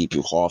keep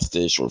you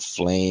hostage or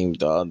flame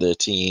the other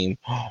team,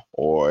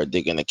 or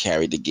they're gonna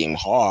carry the game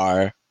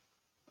hard,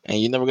 and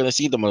you're never gonna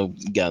see them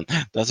again.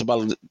 That's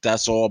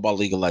all about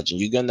League of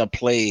Legends. You're gonna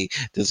play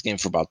this game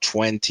for about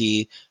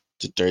 20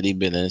 to 30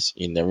 minutes.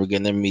 You're never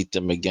gonna meet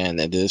them again.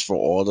 And this for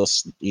all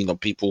the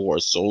people who are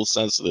so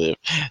sensitive.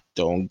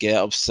 Don't get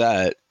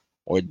upset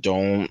or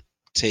don't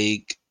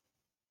take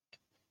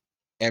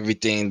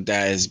everything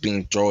that is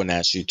being thrown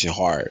at you to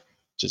heart.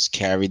 Just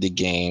carry the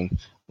game,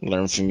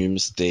 learn from your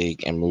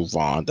mistake, and move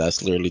on.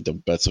 That's literally the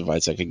best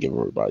advice I could give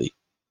everybody.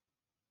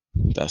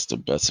 That's the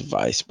best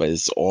advice, but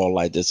it's all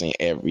like this in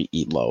every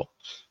elo.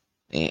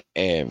 In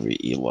every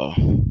elo.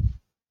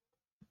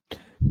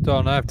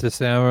 Dalton, I have to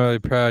say I'm really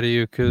proud of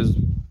you because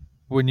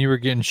when you were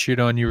getting shit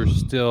on, you were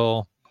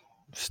still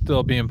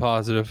being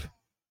positive.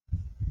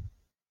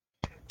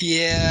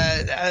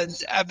 Yeah,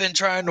 I've been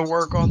trying to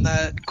work on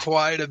that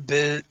quite a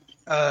bit.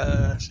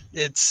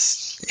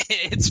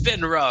 It's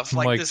been rough.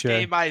 Like this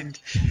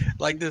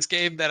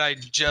game that I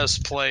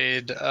just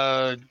played.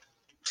 I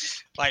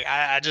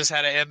just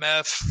had an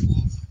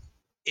MF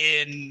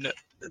in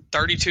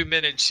 32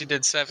 minutes. She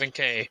did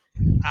 7K.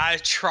 I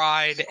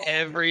tried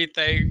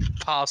everything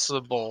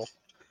possible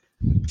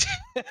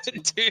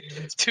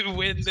to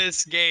win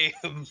this game.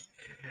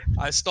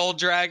 I stole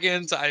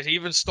dragons. I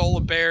even stole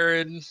a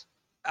baron.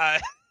 I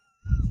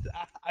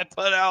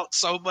put out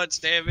so much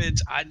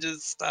damage. I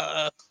just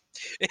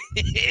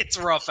it's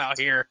rough out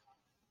here.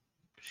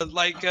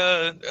 Like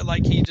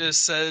he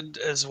just said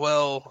as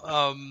well.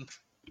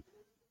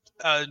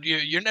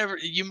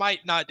 you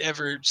might not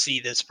ever see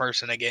this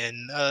person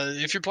again.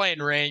 If you're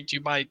playing ranked,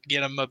 you might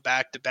get them a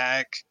back to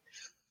back.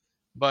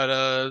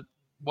 But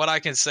what I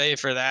can say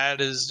for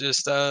that is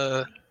just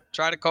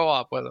try to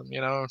co-op with them.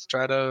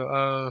 Try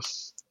to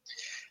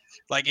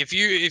like if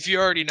you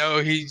already know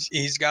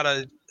he's got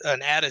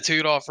an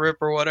attitude off rip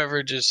or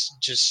whatever,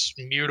 just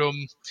mute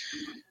him.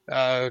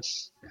 I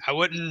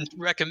wouldn't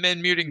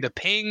recommend muting the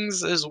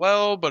pings as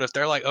well, but if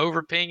they're like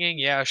over pinging,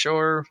 yeah,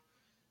 sure.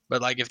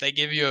 But like if they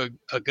give you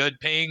a good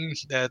ping,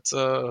 that's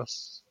who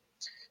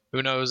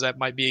knows, that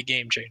might be a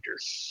game changer.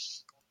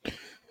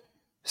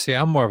 See,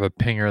 I'm more of a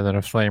pinger than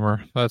a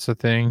flamer. That's the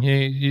thing.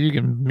 You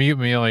can mute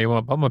me all you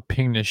want, but I'm gonna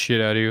ping the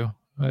shit out of you.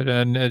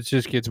 And it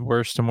just gets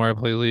worse the more I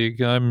play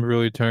League. I'm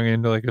really turning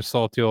into like a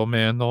salty old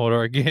man the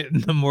older I get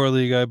and the more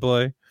League I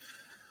play.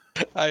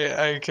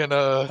 I can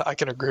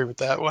agree with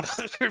that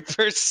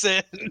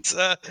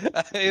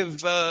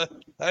 100%.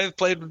 I've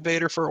played with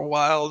Vader for a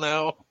while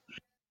now.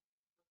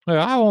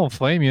 I won't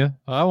flame you.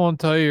 I won't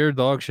tell you you're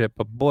dog shit,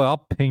 but boy, I'll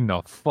ping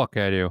the fuck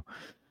out of you.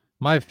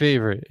 My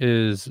favorite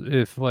is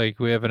if like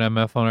we have an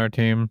MF on our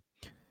team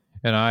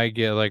and I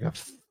get like a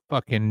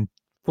fucking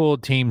full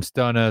team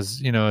stun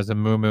as as a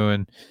Mumu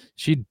and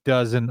she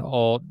does an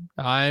alt,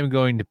 I'm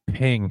going to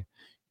ping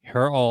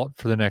her alt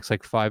for the next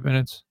like 5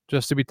 minutes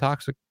just to be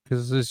toxic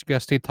because this guy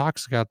stay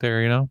toxic out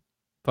there.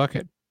 Fuck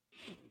it.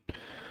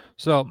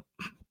 So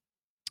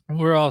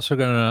we're also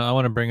I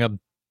want to bring up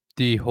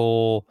the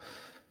whole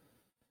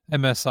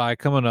MSI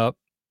coming up.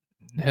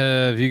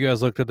 Have you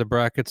guys looked at the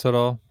brackets at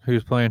all?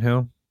 Who's playing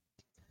who?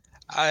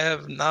 I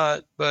have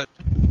not, but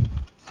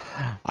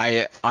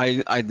I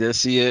did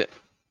see it,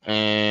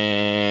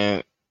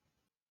 and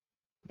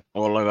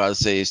all I gotta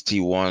say is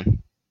T1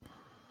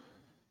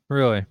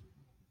 Really?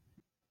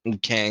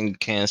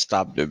 can't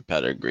stop their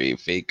pedigree.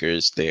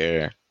 Faker's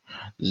there,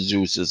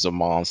 Zeus is a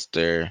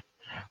monster.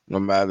 No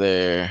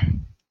matter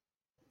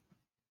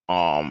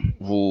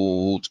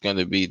who's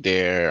gonna be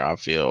there, I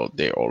feel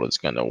they're always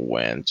gonna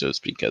win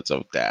just because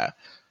of that.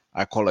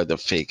 I call it the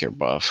Faker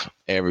buff.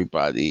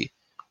 Everybody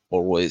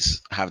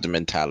always have the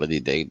mentality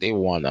they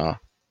wanna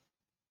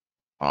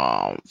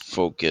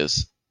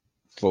focus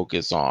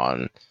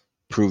on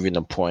proving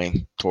a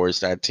point towards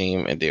that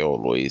team, and they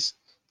always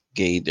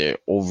get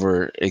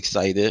over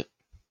excited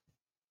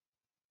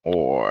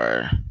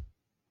or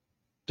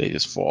they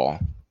just fall.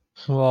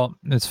 Well,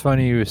 it's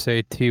funny you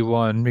say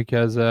T1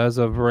 because as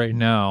of right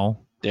now,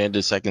 they're in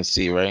the second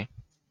seed, right?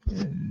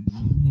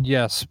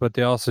 Yes, but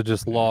they also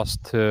just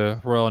lost to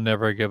Royal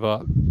Never Give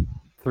Up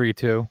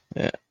 3-2.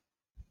 Yeah.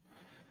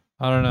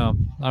 I don't know.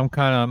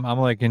 I'm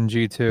like in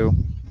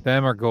G2.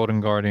 Them are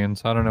Golden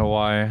Guardians. I don't know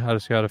why. I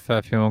just got a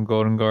fat feeling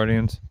Golden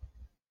Guardians.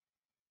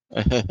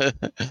 I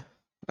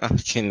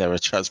can never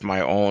trust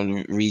my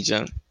own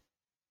region.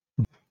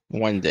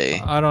 One day.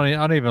 I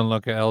don't even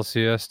look at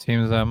LCS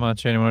teams that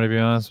much anymore, to be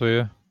honest with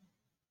you.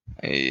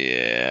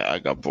 Yeah, I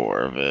got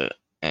bored of it.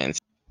 And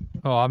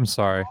oh, I'm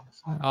sorry.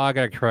 I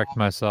gotta correct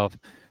myself.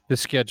 The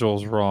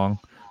schedule's wrong.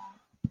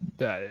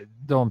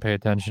 Don't pay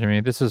attention to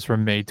me. This is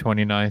from May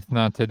 29th,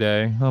 not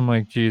today. I'm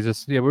like,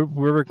 Jesus. Yeah,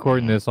 we're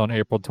recording this on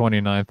April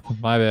 29th.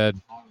 My bad.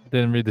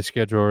 Didn't read the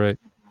schedule right.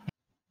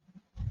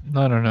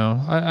 I don't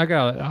know.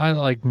 I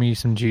like me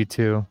some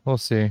G2. We'll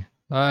see.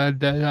 I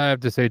have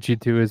to say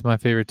G2 is my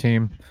favorite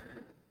team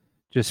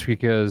just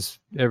because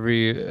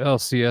every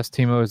LCS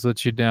team always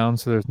lets you down,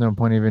 so there's no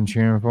point even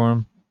cheering for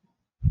them.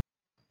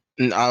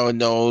 I would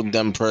know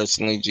them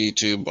personally,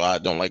 G2, but I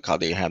don't like how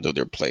they handle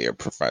their player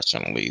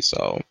professionally,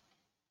 so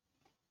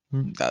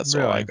that's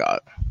really? all I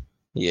got.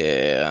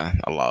 Yeah,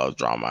 a lot of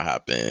drama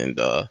happened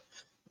in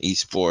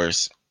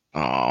esports.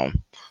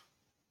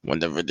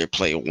 Whenever their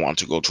player want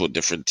to go to a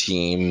different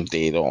team,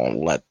 they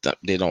don't let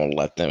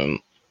them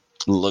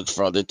look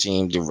for other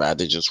teams. They'd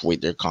rather just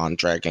wait their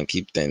contract and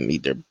keep them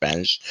either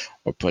bench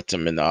or put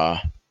them in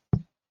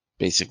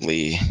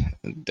basically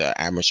the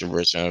amateur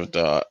version of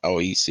the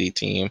LEC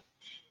team.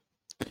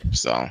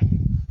 So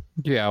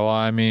yeah, well,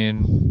 I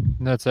mean,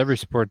 that's every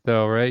sport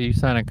though, right? You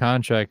sign a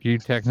contract, you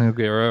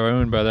technically are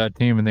owned by that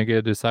team and they get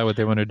to decide what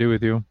they want to do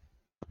with you.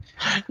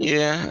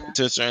 Yeah,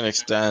 to a certain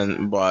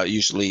extent, but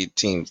usually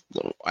teams,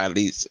 at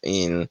least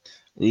in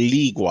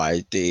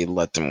league-wide, they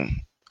let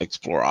them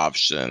explore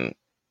option.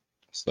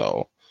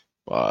 So,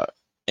 but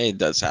it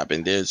does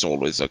happen. There's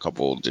always a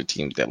couple of the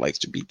teams that likes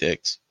to be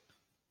dicks.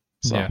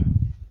 So. Yeah.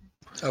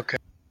 Okay.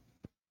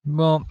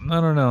 Well, I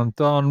don't know.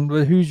 Don,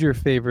 who's your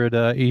favorite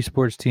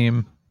esports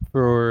team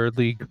for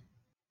League?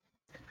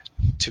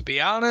 To be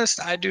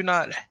honest, I do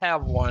not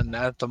have one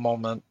at the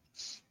moment.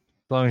 As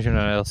long as you're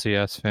not an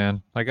LCS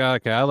fan. Like,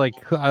 okay, I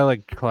like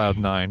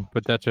Cloud9,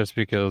 but that's just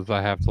because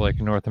I have to like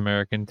a North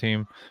American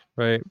team,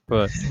 right?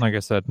 But like I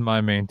said,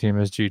 my main team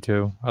is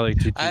G2. I like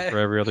G2 for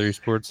every other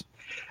esports.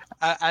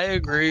 I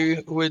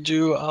agree with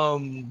you.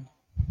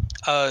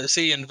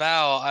 See, in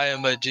Val, I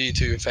am a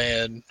G2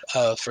 fan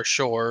for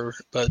sure,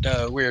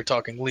 but we are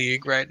talking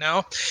League right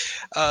now.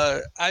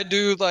 I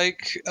do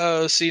like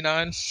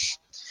C9.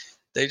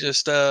 They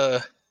just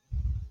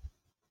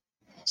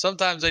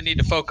Sometimes they need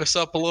to focus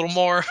up a little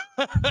more.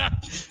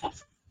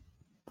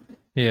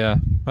 Yeah,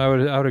 I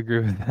would agree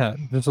with that.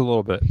 Just a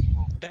little bit.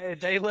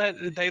 They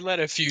let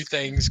a few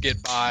things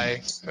get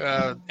by,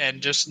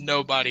 and just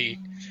nobody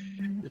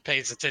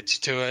pays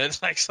attention to it.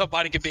 Like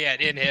somebody could be at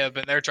inhib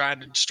and they're trying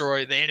to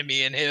destroy the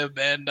enemy inhib,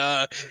 and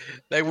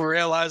they will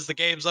realize the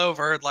game's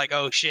over. Like,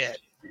 oh shit.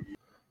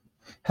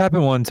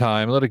 Happened one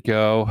time. Let it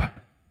go.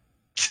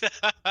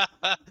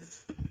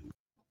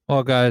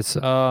 Well, guys,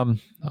 I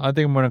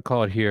think I'm gonna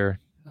call it here.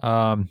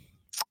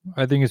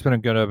 I think it's been a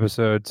good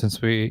episode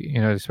since we,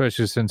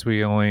 especially since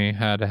we only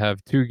had to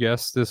have 2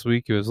 guests this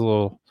week. It was a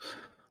little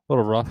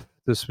rough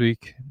this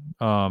week.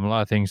 A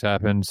lot of things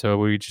happened, so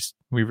we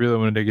really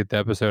wanted to get the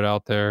episode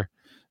out there,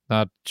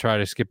 not try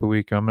to skip a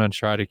week. I'm gonna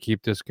try to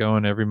keep this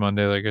going every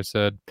Monday, like I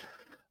said.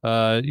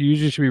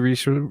 Usually should be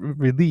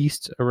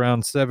released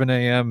around 7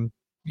 a.m.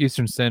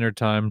 Eastern Standard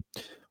Time.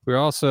 We're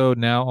also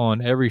now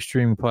on every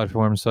streaming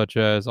platform such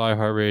as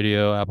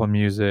iHeartRadio, Apple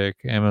Music,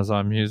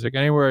 Amazon Music.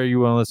 Anywhere you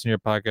want to listen to your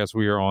podcast,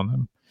 we are on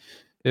them.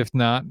 If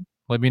not,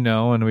 let me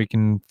know and we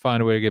can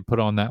find a way to get put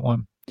on that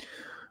one.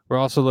 We're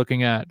also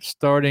looking at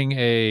starting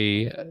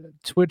a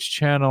Twitch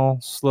channel,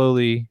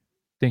 slowly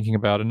thinking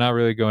about it, not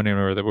really going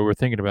anywhere with it, but we're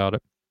thinking about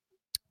it,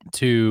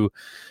 to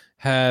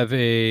have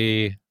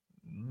a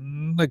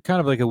kind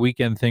of like a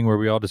weekend thing where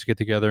we all just get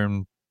together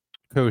and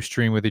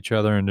co-stream with each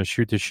other and just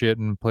shoot the shit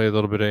and play a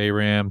little bit of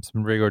ARAM,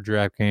 some regular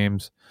draft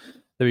games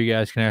that you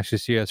guys can actually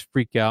see us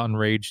freak out and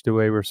rage the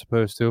way we're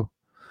supposed to.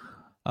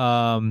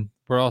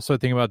 We're also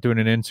thinking about doing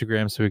an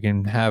Instagram so we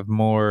can have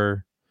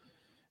more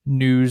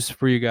news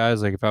for you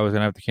guys. Like if I was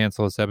gonna have to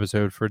cancel this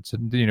episode for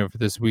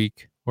this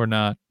week or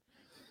not.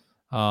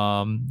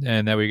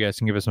 And that way you guys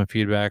can give us some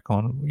feedback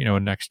on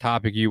next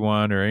topic you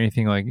want or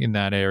anything like in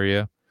that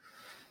area.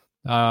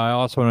 I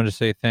also wanted to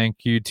say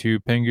thank you to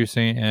Pengu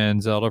Saint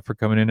and Zelda for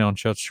coming in on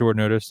such short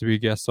notice to be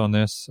guests on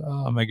this.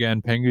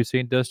 Again, Pengu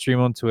Saint does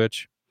stream on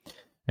Twitch,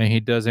 and he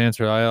does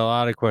answer a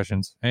lot of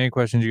questions. Any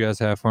questions you guys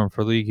have for him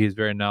for League, he's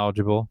very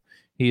knowledgeable.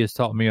 He has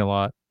taught me a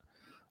lot.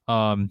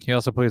 He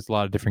also plays a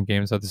lot of different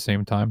games at the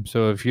same time.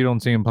 So if you don't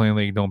see him playing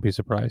League, don't be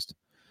surprised.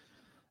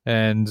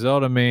 And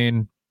Zelda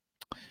Main,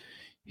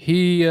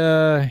 he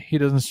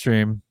doesn't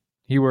stream.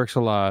 He works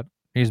a lot.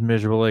 He's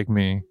miserable like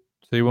me,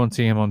 so you won't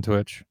see him on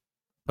Twitch.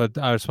 But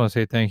I just want to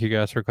say thank you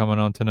guys for coming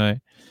on tonight.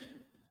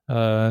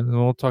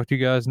 We'll talk to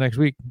you guys next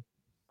week.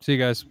 See you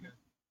guys.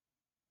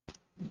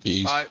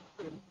 Peace. Bye.